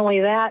not only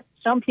that,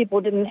 some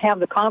people didn't have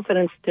the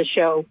confidence to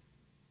show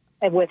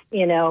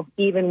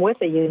even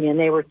with a union.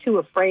 They were too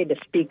afraid to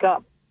speak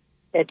up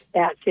at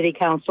city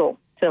council,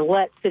 to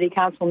let city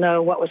council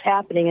know what was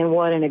happening and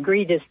what an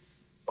egregious,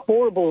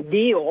 horrible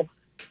deal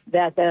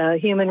that the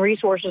Human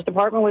Resources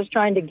Department was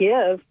trying to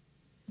give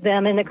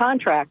them in the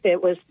contract.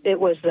 It was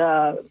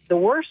the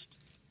worst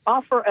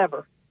offer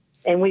ever.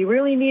 And we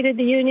really needed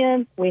the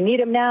union. We need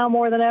them now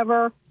more than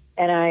ever.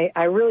 And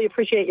I really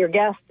appreciate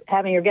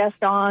having your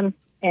guest on.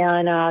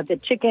 And the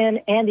chicken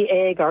and the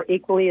egg are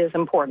equally as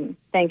important.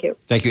 Thank you.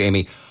 Thank you,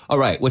 Amy. All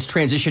right, let's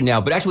transition now.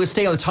 But actually, let's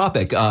stay on the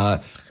topic.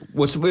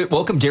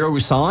 Welcome Daryl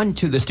Rasan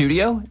to the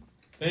studio.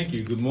 Thank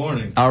you. Good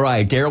morning. All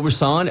right. Daryl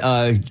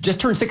Rasan, just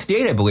turned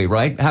 68, I believe,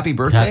 right? Happy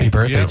birthday. Happy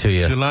birthday to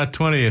you. July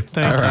 20th.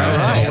 Thank you.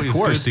 Right, it's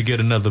always good to get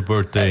another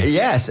birthday.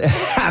 Yes,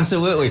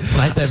 absolutely. It's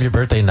nice to have your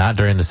birthday not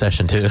during the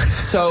session, too.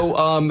 So,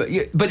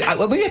 but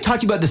let me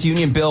talk to you about this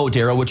union bill,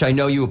 Daryl, which I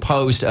know you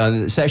opposed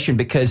in the session,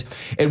 because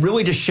it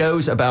really just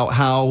shows about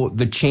how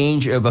the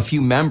change of a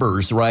few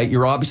members, right?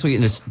 You're obviously,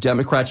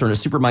 Democrats are in a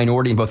super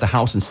minority in both the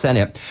House and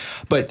Senate,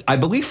 but I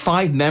believe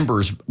 5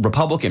 members,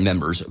 Republican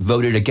members,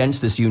 voted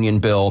against this union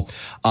bill.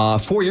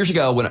 4 years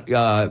ago, when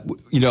as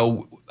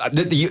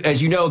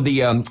you know,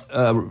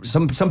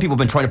 some people have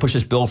been trying to push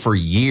this bill for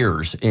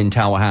years in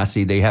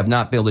Tallahassee. They have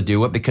not been able to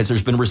do it because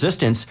there's been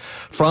resistance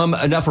from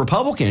enough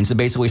Republicans to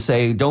basically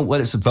say, don't let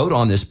us vote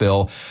on this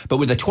bill. But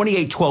with a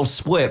 28-12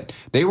 split,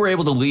 they were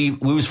able to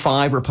lose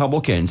 5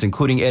 Republicans,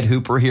 including Ed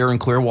Hooper here in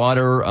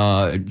Clearwater,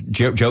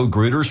 Joe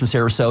Gruters from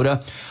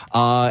Sarasota,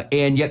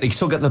 and yet they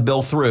still got the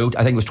bill through.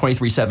 I think it was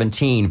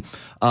 23-17.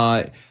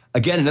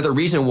 Again, another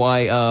reason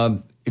why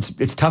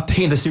it's tough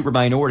being the super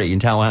minority in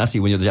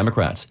Tallahassee when you're the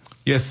Democrats.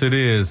 Yes, it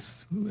is.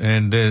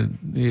 And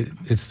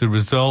it's the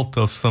result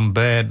of some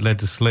bad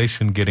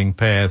legislation getting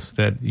passed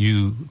that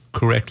you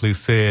correctly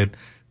said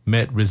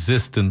met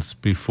resistance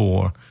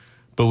before.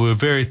 But we're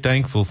very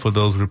thankful for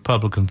those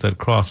Republicans that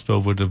crossed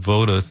over to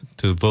vote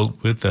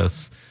with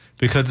us,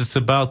 because it's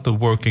about the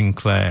working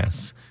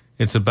class.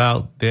 It's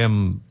about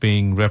them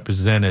being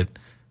represented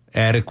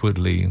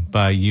adequately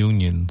by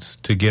unions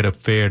to get a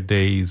fair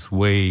day's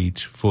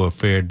wage for a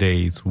fair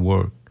day's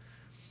work.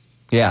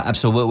 Yeah,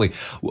 absolutely.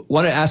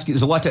 Want to ask you,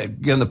 there's a lot to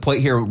get on the plate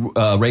here.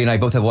 Ray and I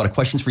both have a lot of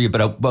questions for you,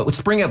 but let's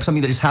bring up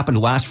something that just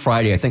happened last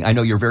Friday. I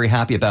know you're very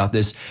happy about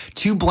this.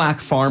 2 black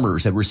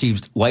farmers have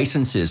received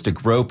licenses to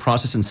grow,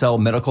 process, and sell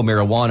medical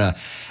marijuana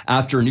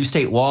after a new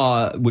state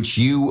law, which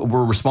you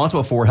were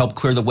responsible for, helped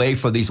clear the way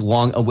for these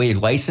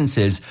long-awaited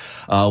licenses.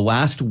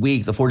 Last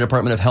week, the Florida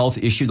Department of Health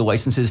issued the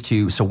licenses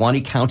to Suwannee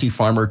County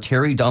farmer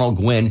Terry Donald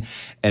Gwynn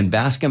and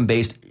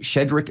Bascom-based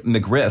Shedrick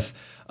McGriff.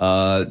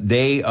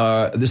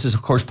 This is,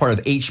 of course, part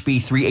of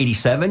HB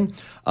 387.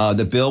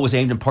 The bill was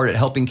aimed in part at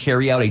helping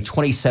carry out a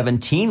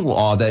 2017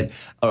 law that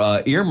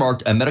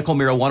earmarked a medical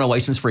marijuana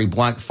license for a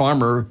black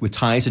farmer with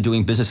ties to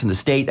doing business in the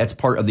state. That's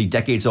part of the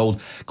decades-old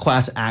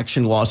class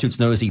action lawsuits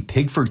known as the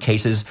Pigford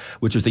cases,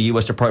 which was the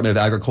U.S. Department of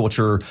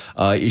Agriculture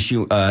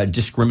issue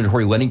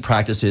discriminatory lending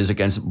practices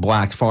against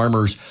black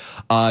farmers.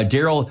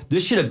 Daryl,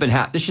 this should have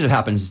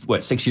happened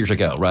 6 years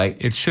ago, right?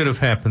 It should have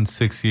happened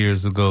 6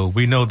 years ago.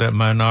 We know that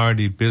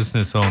minority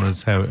business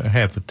owners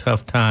have a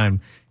tough time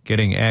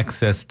getting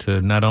access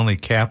to not only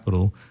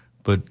capital,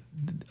 but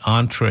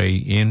entree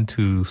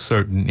into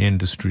certain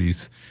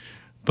industries.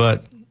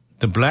 But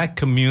the black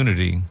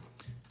community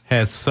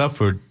has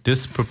suffered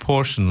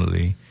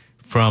disproportionately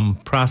from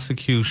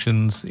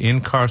prosecutions,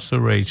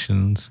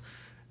 incarcerations,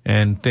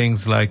 and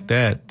things like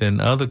that than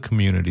other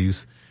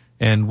communities.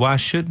 And why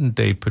shouldn't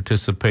they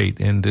participate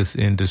in this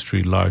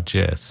industry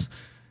largesse?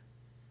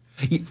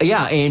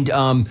 Yeah,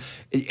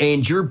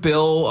 and your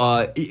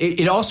bill,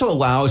 it also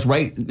allows,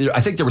 right, I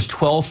think there was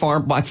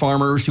 12 black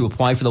farmers who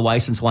applied for the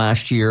license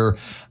last year.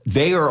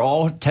 They are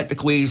all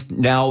technically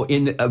now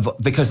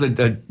because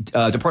the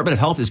Department of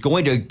Health is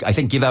going to, I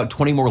think, give out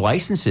 20 more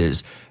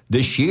licenses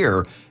this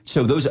year.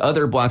 So those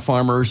other black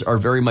farmers are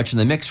very much in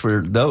the mix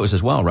for those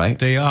as well, right?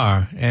 They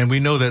are. And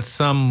we know that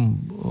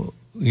some,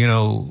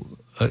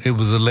 it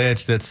was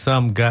alleged that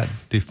some got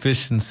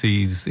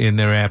deficiencies in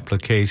their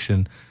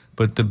application.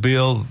 But the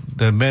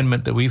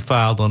amendment that we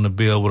filed on the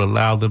bill would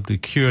allow them to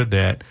cure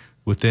that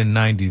within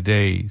 90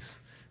 days.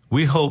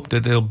 We hope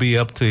that there'll be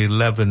up to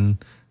 11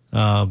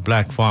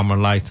 black farmer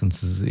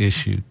licenses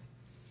issued.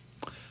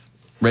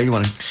 Ray, you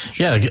want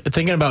to? Yeah,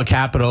 thinking about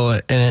capital,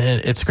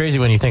 and it's crazy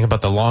when you think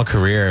about the long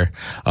career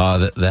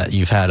that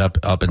you've had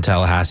up in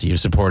Tallahassee. You've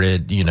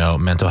supported,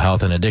 mental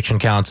health and addiction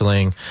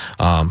counseling,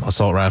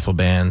 assault rifle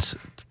bans,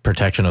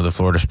 protection of the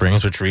Florida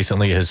Springs, which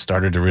recently has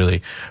started to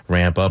really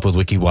ramp up with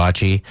Weeki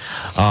Wachee.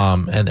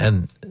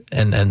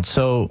 And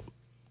so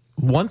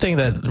one thing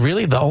that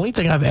really, the only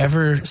thing I've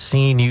ever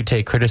seen you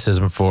take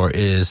criticism for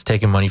is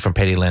taking money from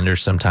payday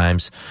lenders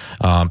sometimes.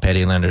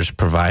 Payday lenders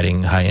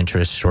providing high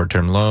interest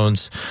short-term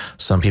loans.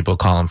 Some people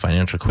call them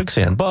financial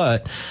quicksand.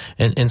 But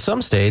in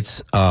some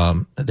states,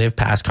 they've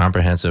passed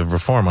comprehensive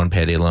reform on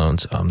payday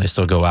loans. They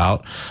still go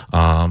out,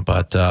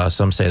 but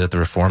some say that the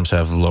reforms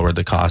have lowered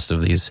the cost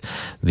of these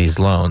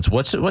loans.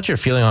 What's your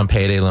feeling on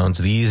payday loans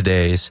these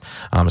days,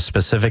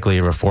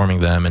 specifically reforming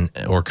them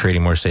or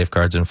creating more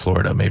safeguards in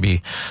Florida,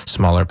 maybe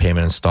smaller payment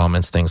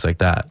installments, things like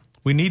that?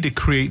 We need to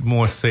create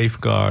more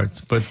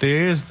safeguards, but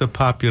there is the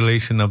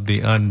population of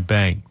the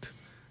unbanked,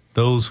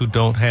 those who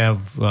don't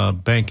have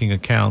banking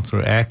accounts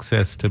or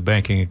access to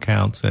banking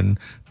accounts, and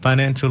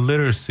financial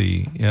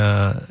literacy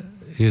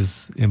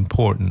is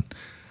important.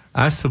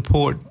 I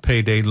support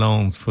payday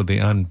loans for the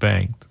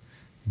unbanked,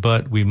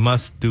 but we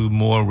must do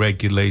more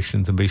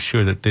regulations and be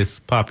sure that this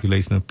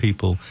population of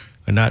people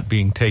are not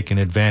being taken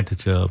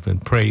advantage of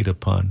and preyed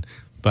upon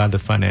by the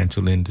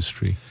financial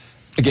industry.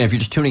 Again, if you're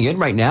just tuning in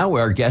right now,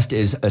 our guest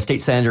is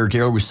State Senator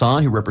Darrell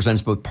Rouson, who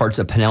represents both parts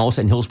of Pinellas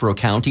and Hillsborough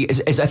County.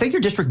 Is I think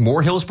your district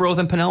more Hillsborough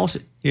than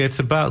Pinellas? Yeah, it's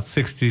about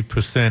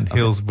 60%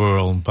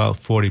 Hillsborough, about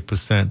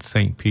 40%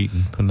 St. Pete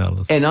and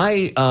Pinellas. And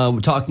I,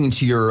 talking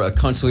to your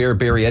consigliere,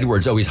 Barry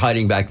Edwards, always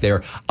hiding back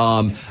there,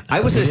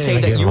 I was going to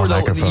say that you were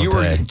going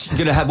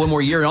to have one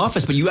more year in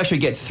office, but you actually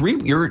get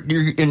 3. You're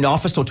in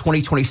office till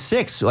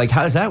 2026. Like,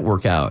 how does that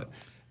work out?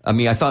 I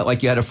mean, I thought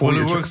like you had a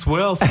 4-year. Well, it works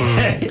well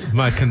for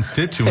my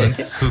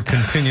constituents who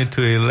continue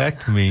to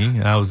elect me.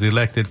 I was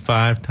elected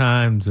 5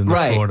 times in the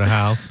Florida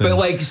House. But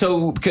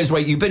because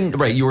you've been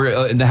you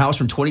were in the House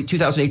from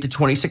 2008 to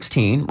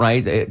 2016,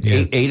 right?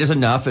 Yes. 8 is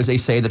enough, as they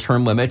say, the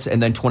term limits,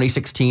 and then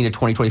 2016 to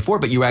 2024.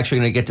 But you're actually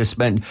going to get to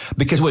spend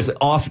because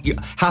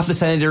half the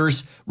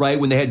senators, right?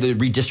 When they had the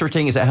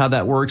redistricting, is that how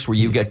that works? Where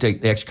you get the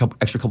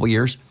extra couple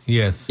years?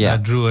 Yes. Yeah. I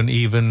drew an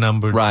even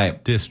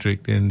numbered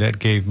district, and that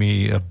gave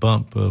me a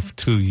bump of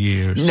 2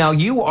 years. Now,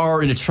 you are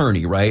an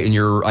attorney, right?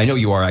 And I know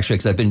you are actually,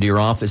 because I've been to your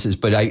offices,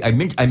 but I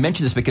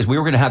mentioned this because we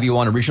were going to have you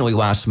on originally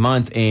last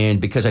month, and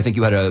because I think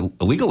you had a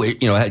legal,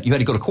 you had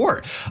to go to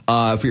court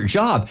for your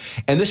job.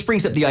 And this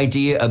brings up the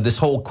idea of this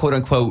whole quote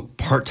unquote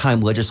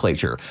part-time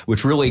legislature,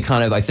 which really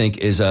kind of, I think,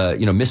 is a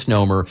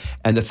misnomer.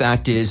 And the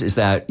fact is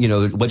that,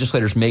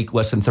 legislators make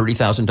less than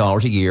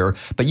 $30,000 a year,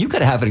 but you got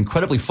to have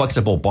incredibly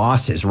flexible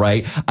bosses,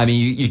 right? I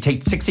mean, you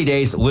take 60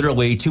 days,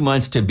 literally 2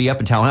 months to be up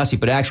in Tallahassee,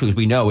 but actually, as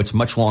we know, it's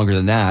much longer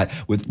than that.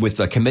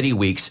 With committee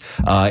weeks,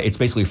 it's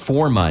basically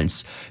 4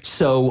 months.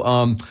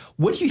 So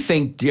what do you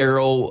think,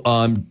 Darrell?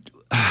 I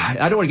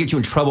don't want to get you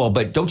in trouble,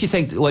 but don't you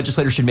think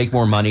legislators should make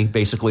more money,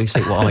 basically,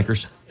 state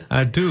lawmakers?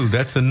 I do.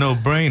 That's a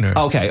no-brainer.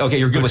 Okay,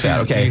 you're good with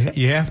that. Okay.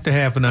 You have to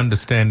have an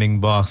understanding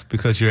boss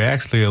because you're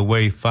actually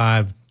away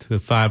 5 to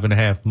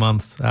 5.5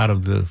 months out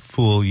of the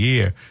full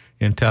year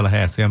in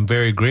Tallahassee. I'm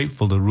very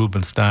grateful to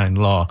Rubenstein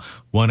Law,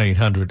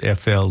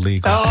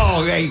 1-800-FL-LEGAL.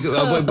 Oh, hey,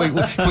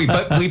 can we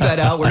bleep that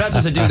out? We're not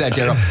supposed to do that,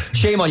 General.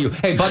 Shame on you.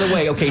 Hey, by the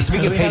way,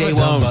 speaking of payday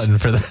loans,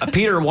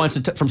 Peter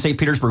from St.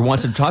 Petersburg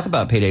wants to talk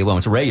about payday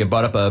loans. Ray, you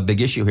brought up a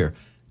big issue here.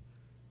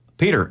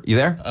 Peter, you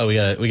there? Oh, we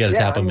got to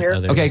tap him.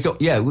 Okay, go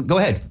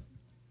ahead.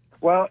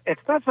 Well,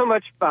 it's not so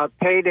much about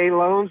payday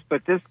loans,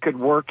 but this could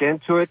work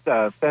into it.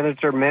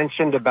 Senator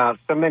mentioned about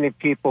so many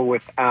people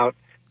without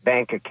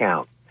bank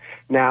accounts.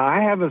 Now,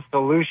 I have a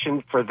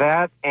solution for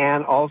that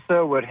and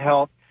also would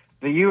help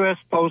the U.S.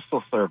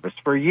 Postal Service.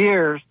 For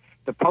years,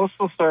 the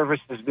Postal Service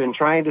has been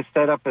trying to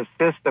set up a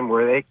system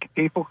where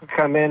people could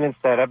come in and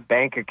set up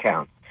bank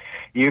accounts.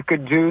 You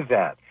could do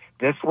that.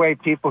 This way,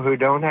 people who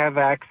don't have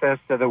access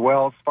to the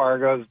Wells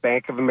Fargo's,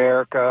 Bank of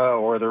America,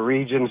 or the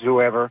Regions,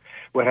 whoever,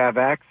 would have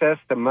access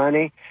to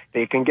money.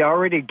 They can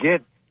already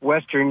get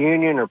Western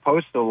Union or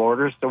postal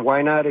orders, so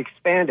why not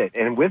expand it?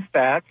 And with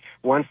that,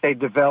 once they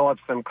develop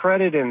some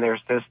credit in their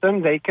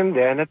system, they can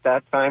then at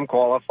that time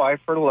qualify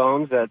for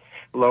loans at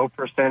low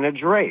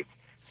percentage rates.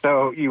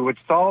 So you would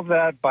solve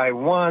that by,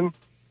 1,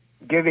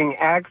 giving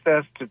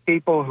access to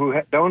people who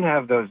don't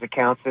have those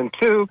accounts, and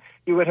 2,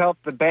 you would help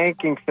the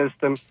banking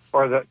system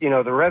or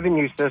the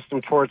revenue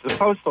system towards the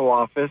postal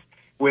office,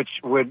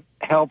 which would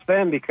help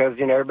them because,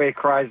 everybody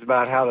cries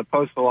about how the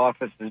postal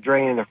office is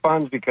draining their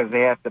funds because they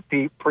have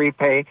to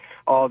prepay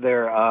all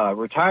their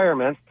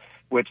retirements,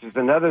 which is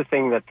another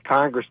thing that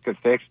Congress could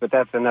fix, but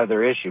that's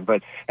another issue.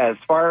 But as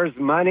far as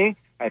money,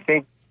 I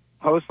think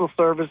Postal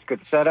Service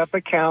could set up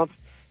accounts,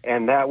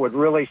 and that would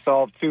really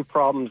solve 2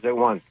 problems at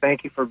once.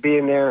 Thank you for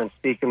being there and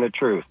speaking the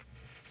truth.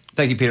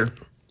 Thank you, Peter.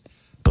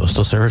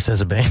 Postal Service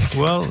as a bank.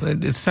 Well,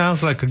 it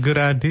sounds like a good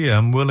idea.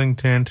 I'm willing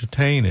to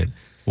entertain it.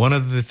 One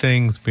of the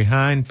things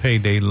behind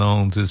payday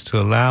loans is to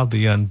allow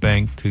the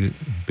unbanked to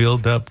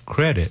build up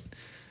credit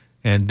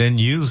and then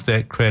use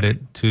that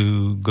credit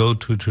to go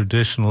to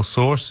traditional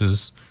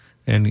sources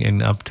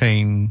and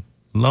obtain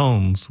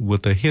loans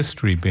with a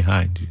history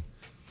behind you.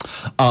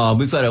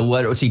 We've got a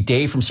letter. Let's see.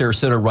 Dave from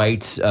Sarasota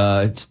writes,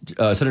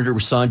 Senator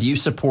Rouson, do you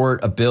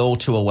support a bill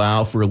to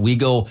allow for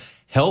illegal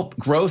hemp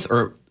growth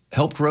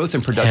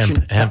and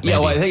production? Hemp, yeah,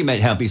 well, I think he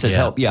meant hemp. He says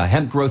hemp. Yeah,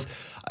 hemp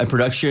growth and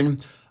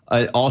production.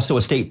 Also,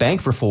 a state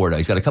bank for Florida.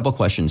 He's got a couple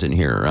questions in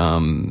here.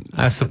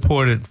 I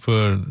support it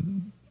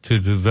to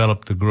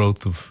develop the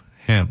growth of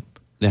hemp.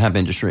 The hemp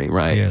industry,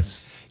 right?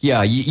 Yes.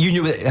 Yeah, you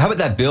knew. How about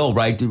that bill,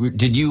 right?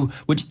 Did you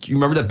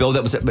remember that bill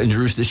that was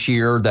introduced this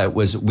year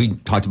we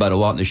talked about a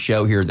lot in the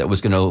show here that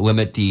was going to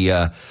limit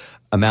the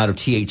amount of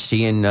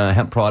THC in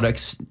hemp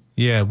products?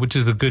 Yeah, which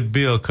is a good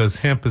bill because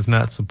hemp is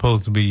not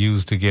supposed to be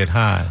used to get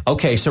high.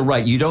 Okay, so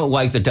you don't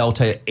like the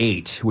Delta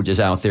 8, which is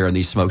out there in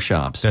these smoke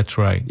shops. That's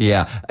right.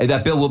 Yeah,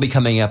 that bill will be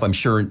coming up, I'm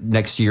sure,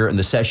 next year in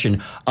the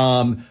session.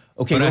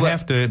 Okay, but I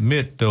have to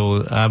admit,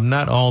 though, I'm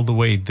not all the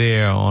way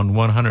there on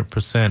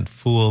 100%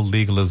 full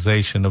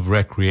legalization of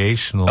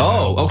recreational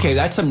marijuana. Okay,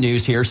 that's some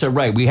news here. So,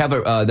 right, we have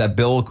that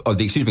bill,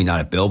 not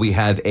a bill. We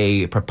have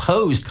a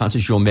proposed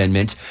constitutional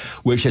amendment,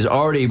 which has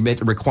already met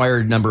the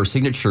required number of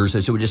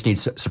signatures, so we just need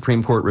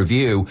Supreme Court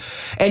review.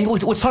 And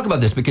let's talk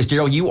about this because,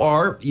 Daryl,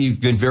 you've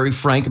been very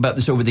frank about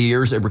this over the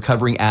years, a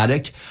recovering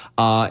addict.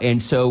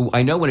 And so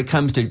I know when it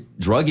comes to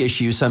drug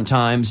issues,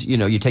 sometimes,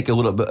 you take a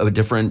little bit of a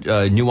different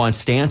nuanced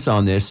stance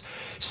on this.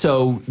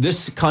 So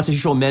this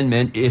constitutional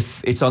amendment,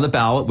 if it's on the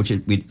ballot, which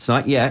it's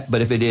not yet,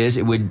 but if it is,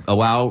 it would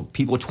allow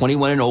people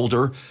 21 and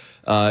older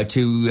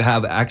to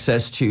have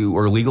access to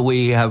or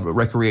legally have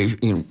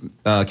recreation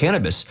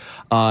cannabis.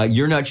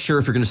 You're not sure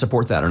if you're going to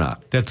support that or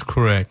not. That's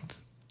correct.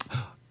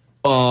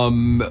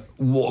 And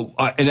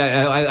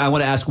I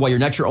want to ask why you're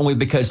not sure, only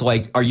because,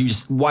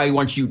 why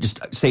won't you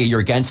just say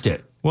you're against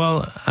it?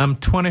 Well, I'm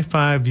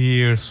 25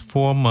 years,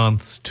 4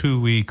 months, 2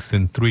 weeks,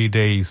 and 3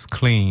 days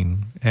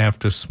clean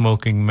after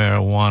smoking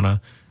marijuana,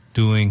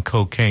 doing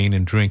cocaine,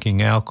 and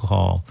drinking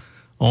alcohol,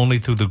 only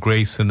through the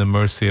grace and the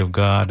mercy of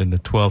God and the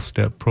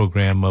 12-step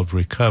program of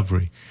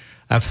recovery.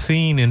 I've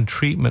seen in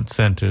treatment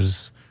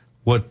centers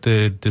what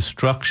the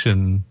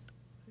destruction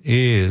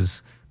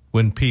is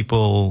when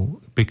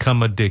people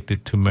become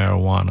addicted to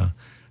marijuana.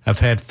 I've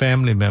had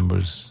family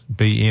members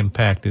be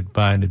impacted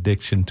by an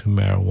addiction to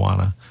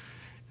marijuana.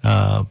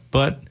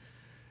 But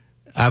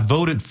I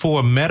voted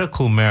for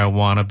medical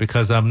marijuana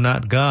because I'm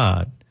not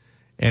God.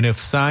 And if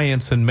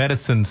science and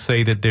medicine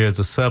say that there's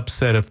a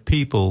subset of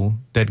people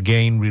that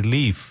gain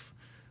relief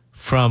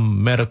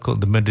from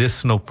the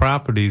medicinal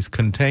properties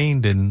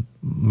contained in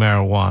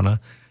marijuana,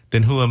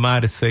 then who am I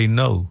to say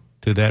no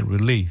to that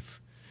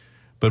relief?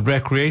 But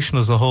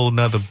recreational is a whole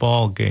nother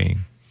ball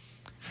game.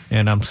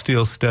 And I'm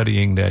still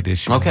studying that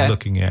issue,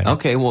 looking at it.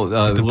 Okay, well...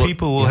 the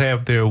people will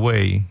have their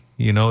way.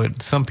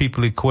 Some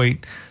people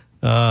equate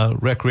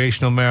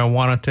recreational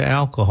marijuana to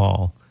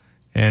alcohol,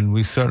 and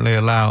we certainly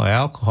allow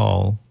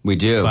alcohol. We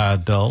do. By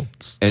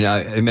adults.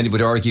 And many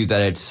would argue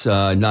that it's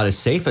not as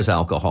safe as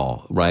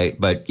alcohol, right?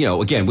 But,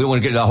 again, we don't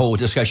want to get into a whole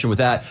discussion with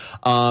that.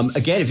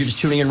 Again, if you're just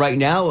tuning in right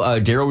now,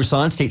 Daryl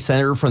Rouson, state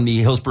senator from the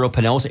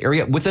Hillsborough-Pinellas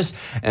area with us.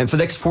 And for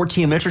the next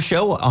 14 minutes or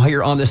so,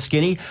 here on The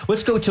Skinny,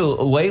 let's go to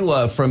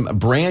Layla from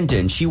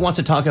Brandon. She wants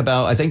to talk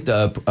about, I think,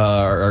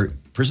 our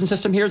prison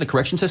system here, the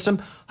correction system.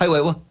 Hi,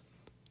 Layla.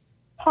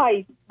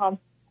 Hi.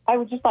 I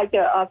would just like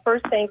to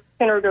first thank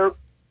Senator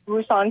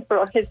Rouson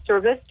for his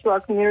service to our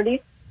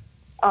community.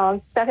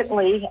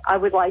 Secondly, I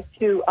would like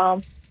to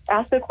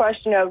ask the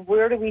question of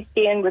where do we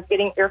stand with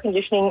getting air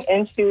conditioning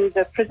into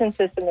the prison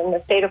system in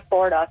the state of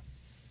Florida.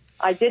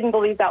 I didn't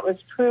believe that was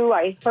true.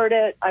 I heard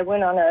it. I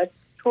went on a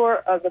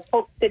tour of the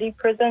Polk City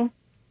prison,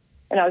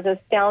 and I was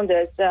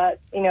astounded that,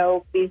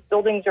 these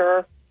buildings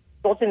are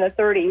built in the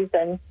 30s,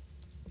 and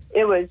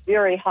it was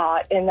very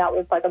hot, and that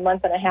was like a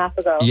month and a half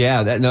ago.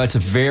 Yeah, it's a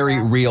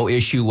very real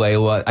issue,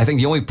 Layla. I think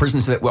the only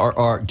prisons that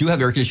do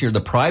have air conditioning are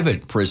the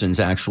private prisons,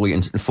 actually,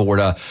 in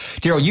Florida.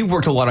 Daryl, you've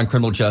worked a lot on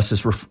criminal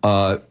justice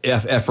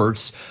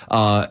efforts,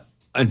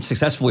 and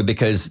successfully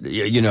because,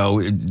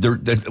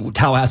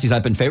 Tallahassee's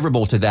not been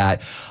favorable to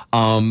that.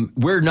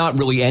 We're not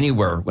really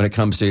anywhere when it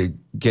comes to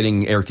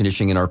getting air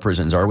conditioning in our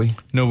prisons, are we?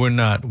 No, we're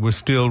not. We're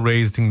still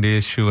raising the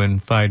issue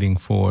and fighting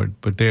for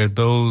it. But there are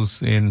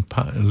those in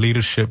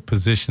leadership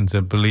positions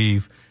that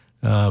believe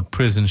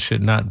prisons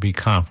should not be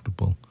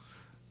comfortable.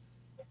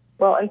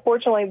 Well,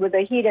 unfortunately, with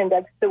the heat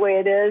index the way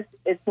it is,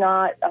 it's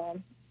not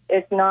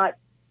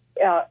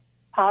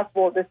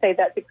possible to say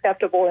that's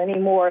acceptable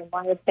anymore, in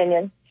my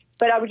opinion.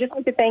 But I would just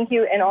like to thank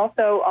you. And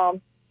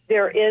also,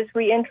 there is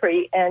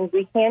reentry, and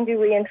we can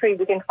do reentry.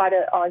 We can try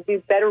to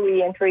do better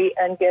reentry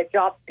and get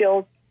job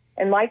skills.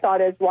 And my thought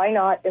is, why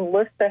not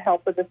enlist the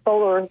help of the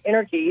solar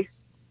energy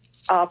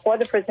for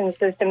the prison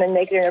system and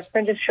make it an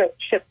apprenticeship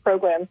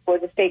program for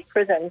the state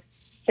prisons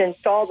to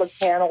install the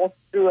panels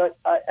through an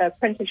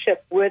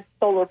apprenticeship with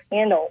solar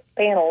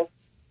panels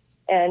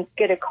and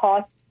get a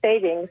cost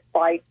savings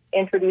by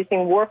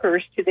introducing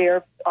workers to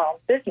their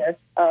business,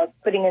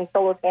 putting in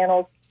solar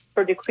panels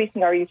for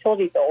decreasing our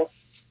utility bills.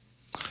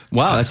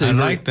 Wow, that's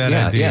like that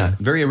idea. Yeah,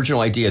 very original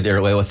idea there,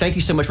 Layla. Thank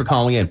you so much for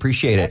calling in.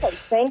 Appreciate it. Okay,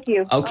 thank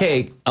you.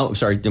 Okay. Oh,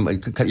 sorry,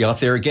 didn't cut you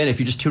off there again. If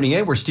you're just tuning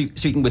in, we're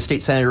speaking with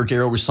State Senator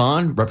Daryl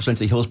Rouson, represents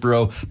the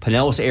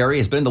Hillsborough-Pinellas area.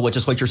 Has been in the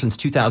legislature since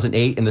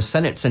 2008, in the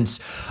Senate since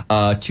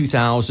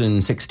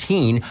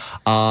 2016.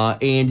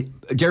 And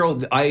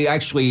Daryl, I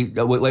actually,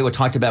 what Layla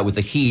talked about with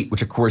the heat,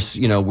 which of course,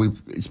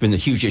 it's been a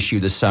huge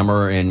issue this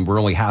summer, and we're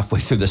only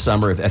halfway through the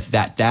summer, if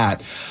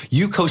that.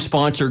 You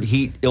co-sponsored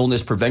heat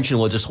illness prevention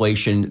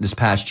legislation this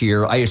past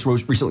year. I just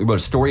recently wrote a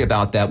story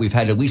about that. We've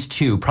had at least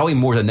two, probably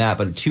more than that,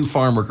 but 2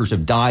 farm workers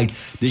have died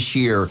this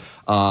year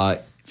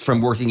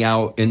from working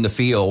out in the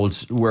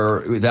fields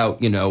without,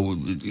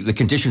 the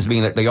conditions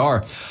being that they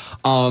are.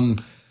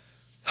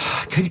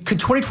 Could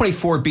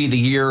 2024 be the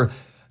year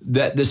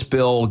that this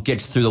bill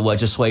gets through the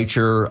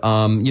legislature.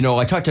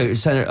 I talked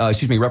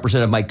to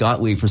Representative Mike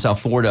Gottlieb from South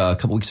Florida a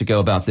couple weeks ago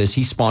about this.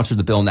 He sponsored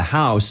the bill in the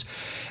House,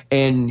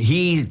 and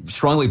he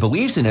strongly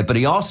believes in it. But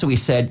he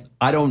said,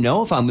 I don't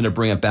know if I'm going to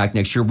bring it back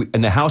next year.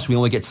 In the House, we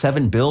only get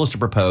 7 bills to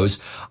propose.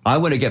 I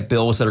want to get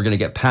bills that are going to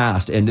get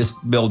passed. And this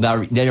bill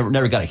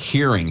never got a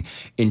hearing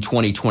in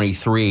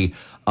 2023.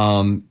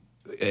 I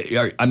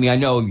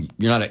know you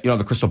don't have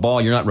a crystal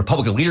ball. You're not in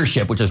Republican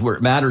leadership, which is where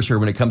it matters here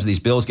when it comes to these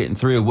bills getting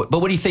through. But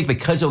what do you think,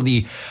 because of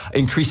the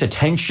increased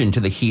attention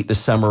to the heat this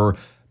summer,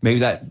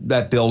 maybe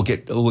that bill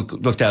get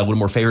looked at a little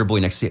more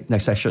favorably next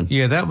session?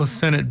 Yeah, that was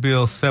Senate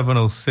Bill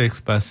 706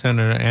 by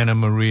Senator Ana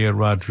Maria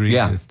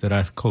Rodriguez that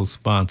I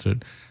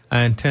co-sponsored.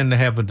 I intend to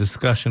have a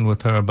discussion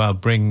with her about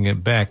bringing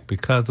it back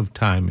because of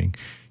timing.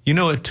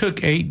 It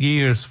took 8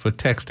 years for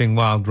texting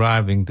while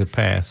driving to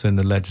pass in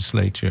the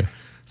legislature.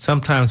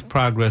 Sometimes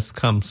progress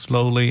comes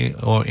slowly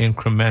or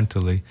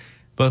incrementally,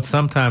 but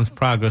sometimes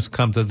progress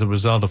comes as a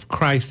result of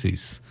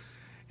crises.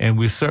 And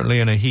we're certainly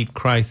in a heat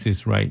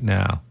crisis right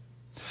now.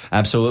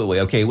 Absolutely.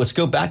 Okay, let's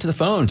go back to the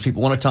phones.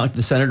 People want to talk to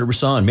the Senator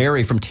Rasan.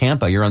 Mary from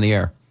Tampa, you're on the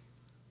air.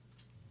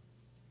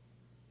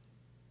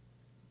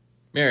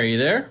 Mary, are you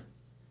there?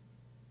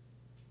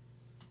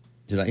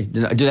 Did I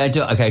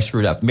do? Okay, I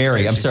screwed up.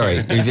 Mary, I'm sorry.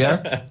 Are you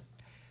there?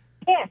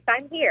 Yes,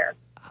 I'm here.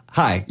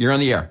 Hi, you're on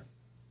the air.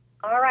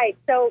 All right.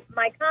 So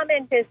my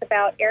comment is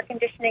about air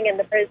conditioning in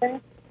the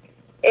prisons.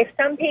 If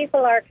some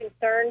people are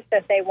concerned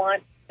that they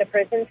want the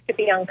prisons to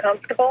be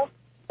uncomfortable,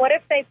 what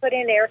if they put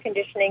in air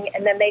conditioning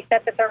and then they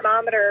set the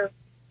thermostat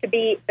to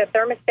be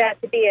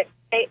at,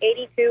 say,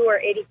 82 or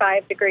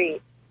 85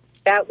 degrees?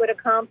 That would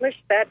accomplish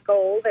that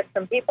goal that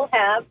some people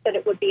have, that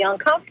it would be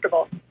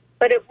uncomfortable,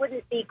 but it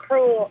wouldn't be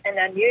cruel and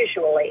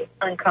unusually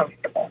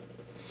uncomfortable.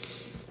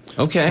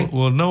 Okay.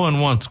 Well, no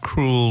one wants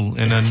cruel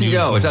and unusual.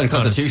 No, it's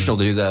unconstitutional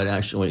to do that,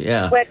 actually,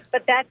 yeah. But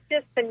that's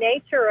just the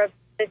nature of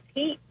this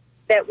heat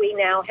that we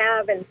now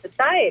have in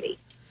society.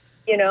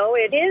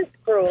 It is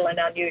cruel and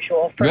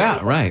unusual for people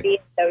to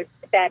be at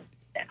that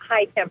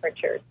high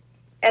temperatures.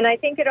 And I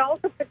think it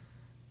also puts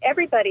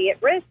everybody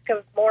at risk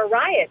of more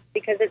riots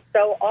because it's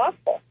so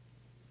awful.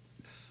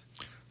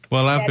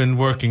 Well, I've been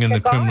working in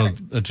the criminal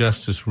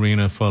justice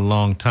arena for a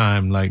long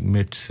time, like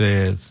Mitch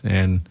says,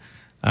 and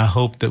I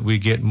hope that we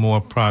get more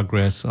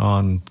progress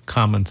on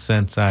common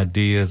sense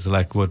ideas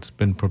like what's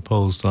been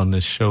proposed on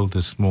this show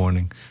this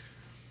morning.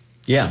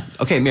 Yeah.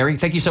 Okay, Mary,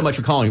 thank you so much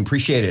for calling.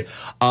 Appreciate it.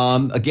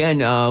 Again,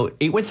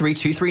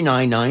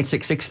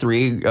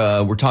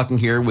 813-239-9663. We're talking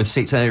here with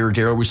State Senator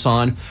Daryl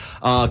Rasan.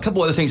 A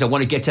couple other things I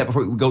want to get to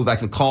before we go back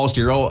to the calls,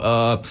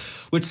 Daryl.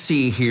 Let's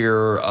see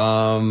here.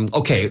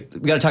 Okay,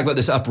 we got to talk about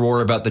this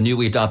uproar about the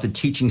newly adopted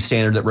teaching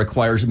standard that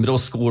requires middle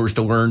schoolers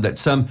to learn that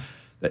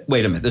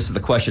wait a minute, this is the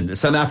question.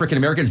 Some African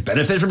Americans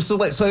benefit from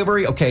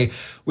slavery? Okay,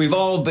 we've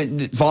all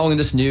been following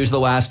this news the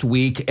last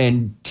week.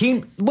 And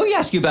let me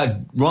ask you about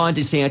Ron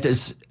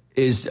DeSantis'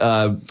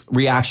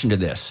 reaction to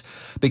this.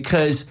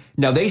 Because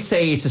now they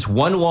say it's just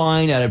one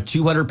line out of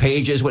 200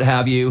 pages, what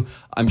have you.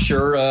 I'm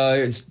sure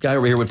this guy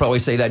over here would probably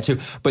say that too.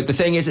 But the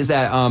thing is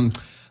that...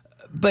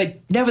 but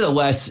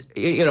nevertheless,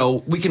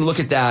 we can look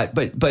at that,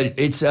 but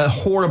it's a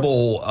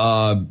horrible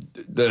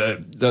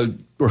the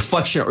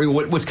reflection or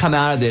what's come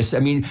out of this. I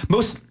mean,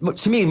 most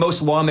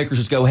lawmakers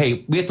just go,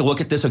 hey, we have to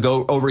look at this and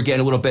go over again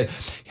a little bit.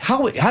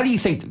 How do you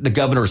think the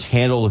governor's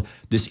handled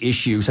this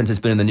issue since it's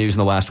been in the news in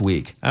the last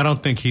week? I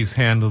don't think he's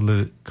handled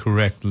it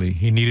correctly.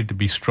 He needed to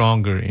be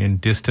stronger in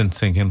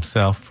distancing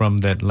himself from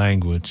that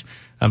language.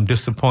 I'm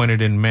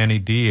disappointed in Manny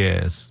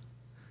Diaz.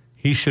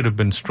 He should have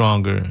been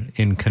stronger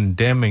in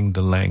condemning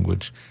the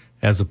language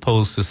as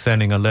opposed to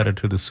sending a letter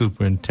to the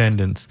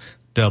superintendents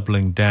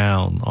doubling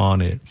down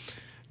on it.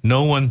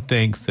 No one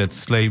thinks that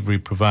slavery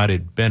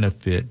provided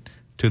benefit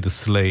to the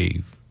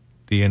slave,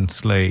 the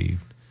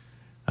enslaved.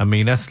 I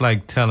mean, that's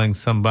like telling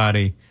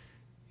somebody,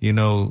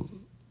 who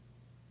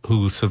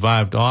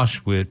survived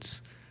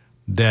Auschwitz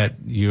that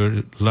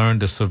you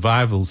learned a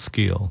survival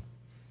skill.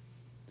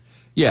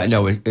 Yeah,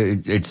 no,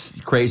 it's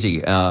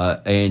crazy.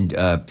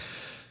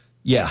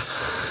 Yeah.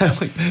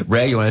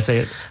 Ray, you want to say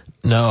it?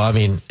 No, I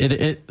mean,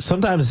 it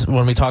sometimes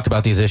when we talk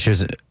about these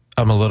issues,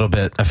 I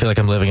feel like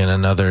I'm living in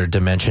another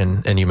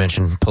dimension. And you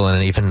mentioned pulling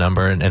an even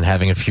number and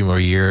having a few more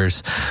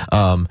years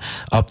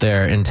up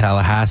there in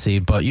Tallahassee.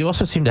 But you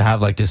also seem to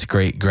have like this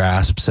great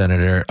grasp,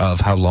 Senator,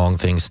 of how long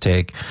things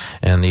take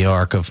and the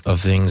arc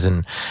of things.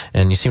 And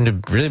you seem to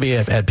really be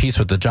at peace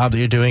with the job that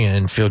you're doing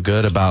and feel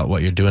good about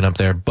what you're doing up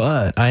there.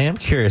 But I am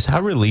curious,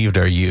 how relieved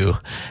are you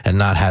at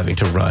not having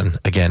to run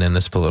again in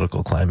this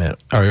political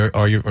climate? Or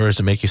does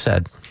it make you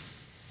sad?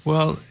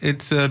 Well,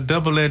 it's a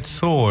double-edged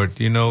sword.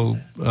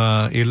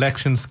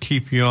 Elections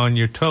keep you on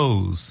your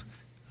toes.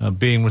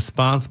 Being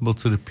responsible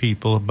to the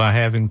people by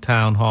having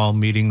town hall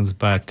meetings,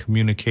 by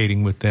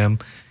communicating with them,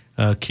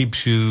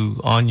 keeps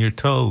you on your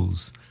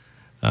toes.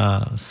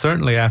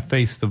 Certainly, I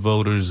face the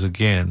voters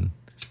again.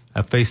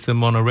 I face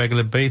them on a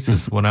regular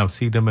basis when I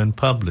see them in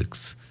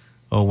Publix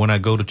or when I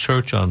go to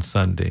church on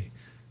Sunday.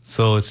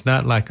 So it's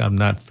not like I'm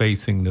not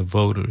facing the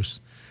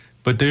voters.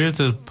 But there is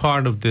a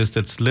part of this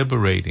that's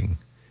liberating.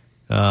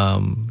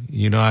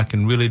 I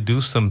can really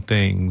do some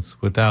things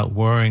without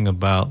worrying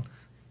about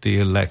the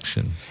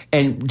election.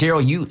 And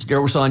Darrell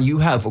Rouson, you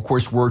have, of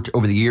course, worked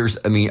over the years.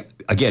 I mean,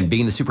 again,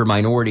 being the super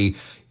minority,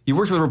 you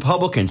worked with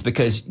Republicans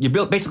because you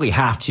basically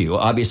have to,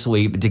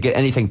 obviously, to get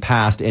anything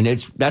passed, and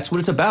that's what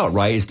it's about,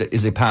 right?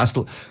 Is it pass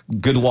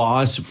good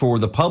laws for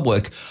the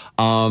public?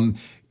 So,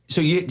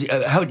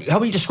 how would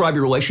you describe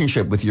your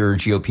relationship with your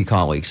GOP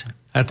colleagues?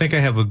 I think I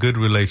have a good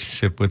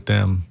relationship with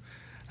them.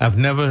 I've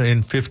never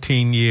in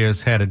 15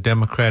 years had a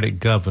Democratic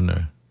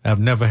governor. I've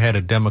never had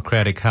a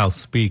Democratic House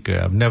Speaker.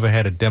 I've never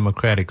had a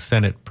Democratic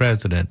Senate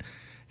President.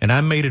 And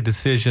I made a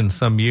decision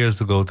some years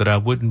ago that I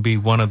wouldn't be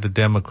one of the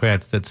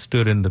Democrats that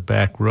stood in the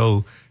back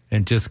row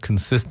and just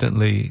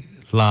consistently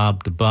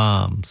lobbed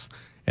bombs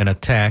and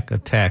attack.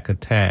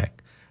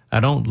 I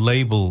don't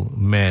label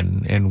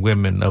men and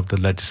women of the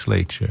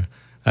legislature.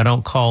 I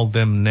don't call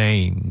them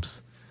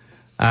names.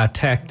 I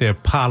attack their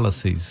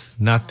policies,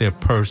 not their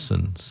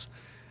persons.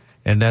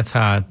 And that's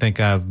how I think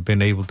I've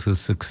been able to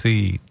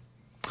succeed.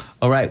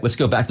 All right, let's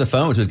go back to the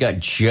phones. We've got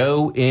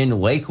Joe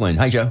in Lakeland.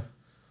 Hi, Joe.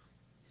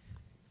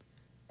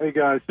 Hey,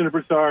 guys. Senator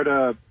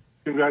Broussard,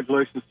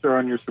 congratulations, sir,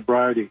 on your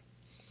sobriety.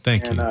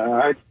 Thank you.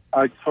 And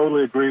I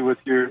totally agree with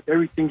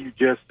everything you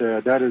just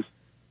said. That is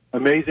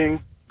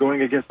amazing,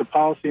 going against the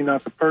policy,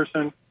 not the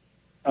person.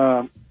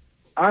 I'm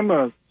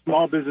a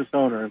small business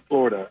owner in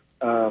Florida,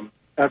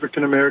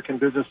 African-American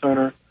business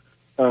owner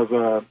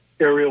of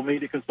Aerial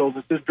Media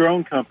Consultants, this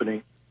drone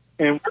company.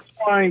 And we're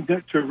trying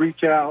to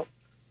reach out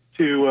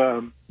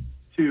to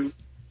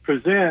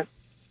present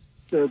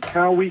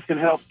how we can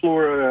help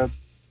Florida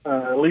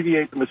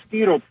alleviate the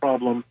mosquito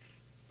problem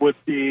with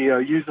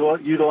the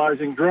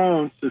utilizing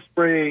drones to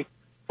spray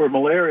for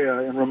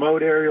malaria in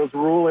remote areas,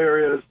 rural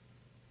areas.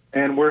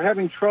 And we're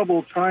having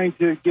trouble trying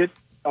to get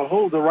a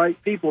hold of the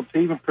right people to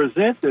even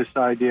present this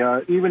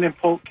idea. Even in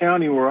Polk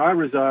County, where I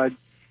reside,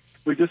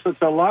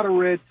 it's a lot of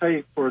red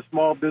tape for a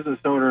small business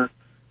owner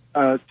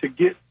to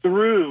get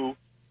through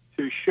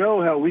to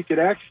show how we could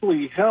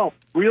actually help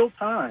real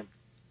time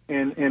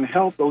and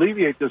help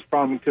alleviate this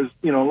problem, because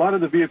a lot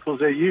of the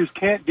vehicles they use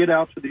can't get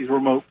out to these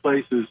remote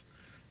places.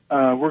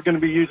 We're going to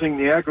be using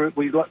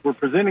we're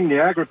presenting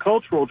the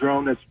agricultural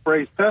drone that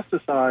sprays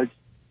pesticides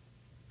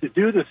to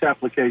do this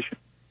application,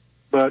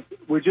 but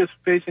we're just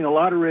facing a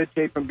lot of red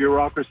tape and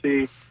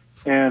bureaucracy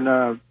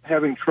and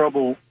having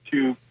trouble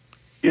to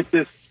get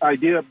this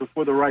idea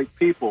before the right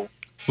people.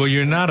 Well,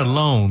 you're not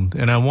alone,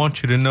 and I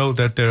want you to know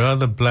that there are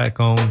other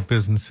black-owned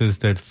businesses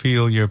that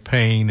feel your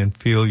pain and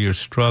feel your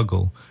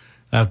struggle.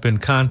 I've been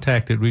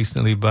contacted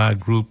recently by a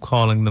group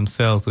calling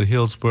themselves the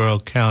Hillsborough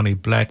County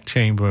Black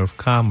Chamber of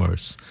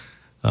Commerce,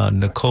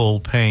 Nicole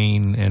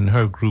Payne and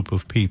her group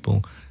of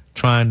people,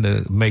 trying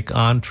to make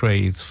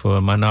entrees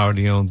for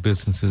minority-owned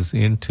businesses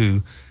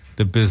into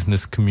the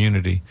business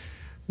community.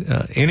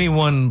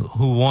 Anyone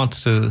who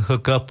wants to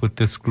hook up with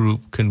this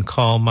group can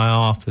call my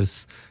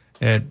office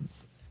at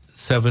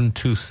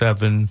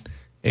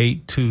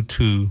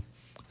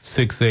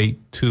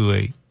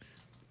 727-822-6828.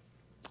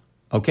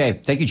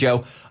 Okay. Thank you,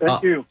 Joe.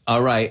 Thank you.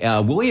 All right.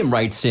 William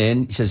writes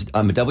in. He says,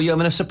 I'm a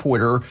WMNF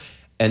supporter,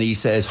 and he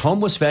says,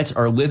 homeless vets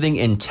are living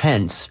in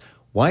tents.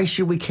 Why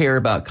should we care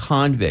about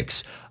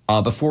convicts?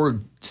 Before,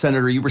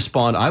 Senator, you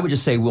respond, I would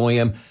just say,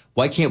 William,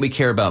 why can't we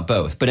care about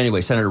both? But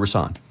anyway, Senator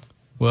Rouson.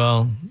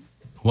 Well,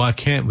 why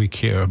can't we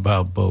care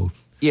about both?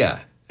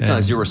 Yeah. It's not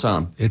a zero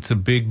sum. It's a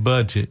big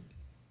budget.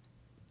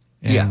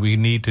 And we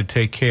need to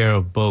take care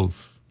of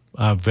both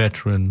our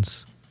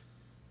veterans.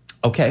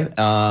 Okay,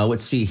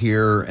 let's see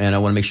here, and I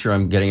want to make sure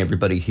I'm getting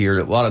everybody here.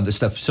 A lot of this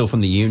stuff still from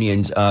the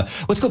unions.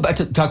 Let's go back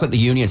to talk about the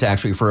unions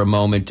actually for a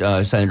moment,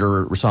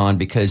 Senator Rouson,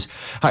 because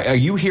are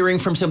you hearing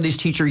from some of these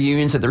teacher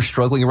unions that they're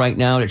struggling right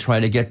now to try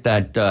to get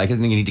that? I think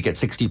they need to get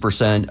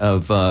 60%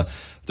 of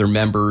their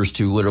members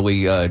to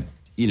literally,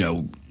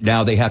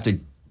 now they have to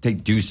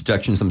take dues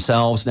deductions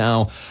themselves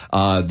now.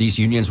 These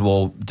unions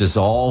will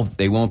dissolve.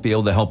 They won't be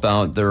able to help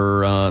out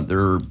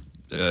their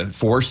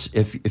force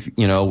if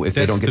they don't get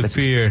that's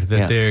the fear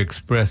that they're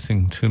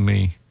expressing to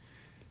me.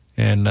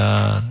 And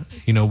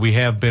we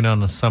have been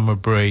on a summer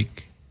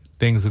break.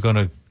 Things are going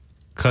to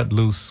cut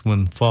loose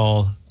when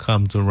fall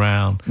comes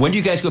around. When do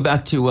you guys go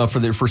back to for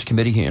their first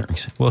committee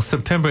hearings? Well,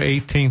 September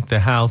 18th the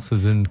House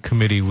is in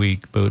committee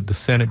week, but the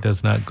Senate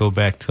does not go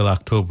back till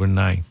October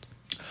 9th.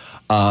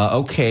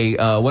 Okay,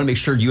 I want to make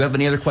sure. Do you have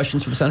any other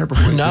questions for the Senator?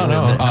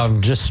 No.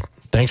 Just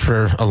thanks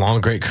for a long,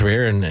 great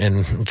career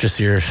and just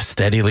your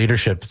steady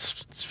leadership.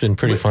 It's been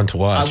pretty fun to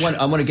watch.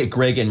 I want to get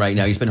Greg in right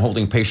now. He's been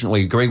holding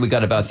patiently. Greg, we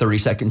got about 30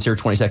 seconds here,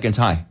 20 seconds.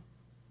 Hi.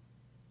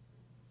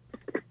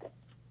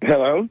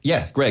 Hello?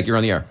 Yeah, Greg, you're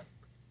on the air.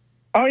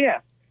 Oh,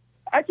 yeah.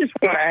 I just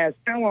want to ask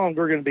how long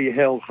we're going to be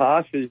held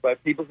hostage by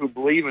people who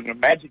believe in a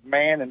magic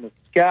man in the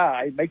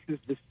sky makes his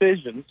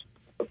decisions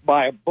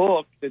by a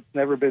book that's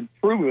never been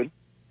proven.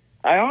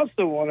 I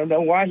also want to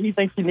know why he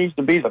thinks he needs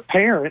to be the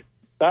parent,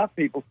 stop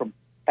people from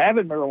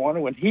having marijuana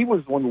when he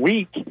was 1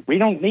 week. We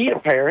don't need a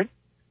parent.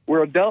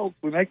 We're adults.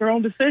 We make our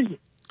own decisions.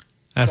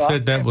 I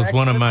said that was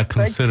one of my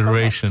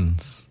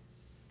considerations.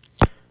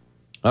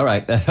 All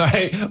right.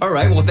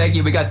 Well, thank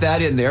you. We got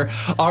that in there.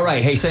 All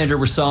right. Hey, Senator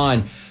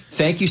Rasan,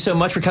 thank you so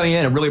much for coming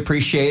in. I really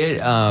appreciate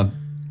it.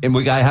 And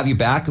we got to have you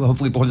back,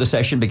 hopefully, before the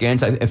session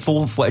begins, a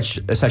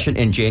full-fledged session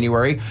in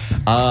January.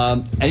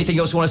 Anything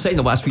else you want to say in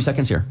the last few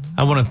seconds here?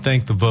 I want to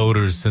thank the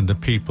voters and the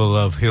people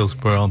of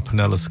Hillsborough and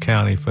Pinellas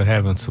County for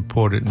having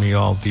supported me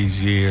all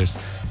these years,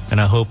 and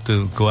I hope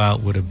to go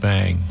out with a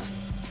bang.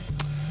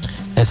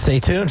 And stay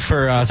tuned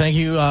for, thank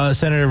you,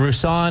 Senator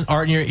Rasan.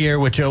 Art in Your Ear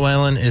with Joe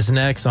Ellen is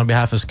next. On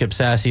behalf of Skip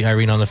Sassy,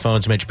 Irene on the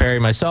phones, Mitch Perry,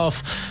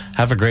 myself,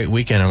 have a great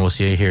weekend, and we'll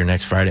see you here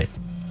next Friday.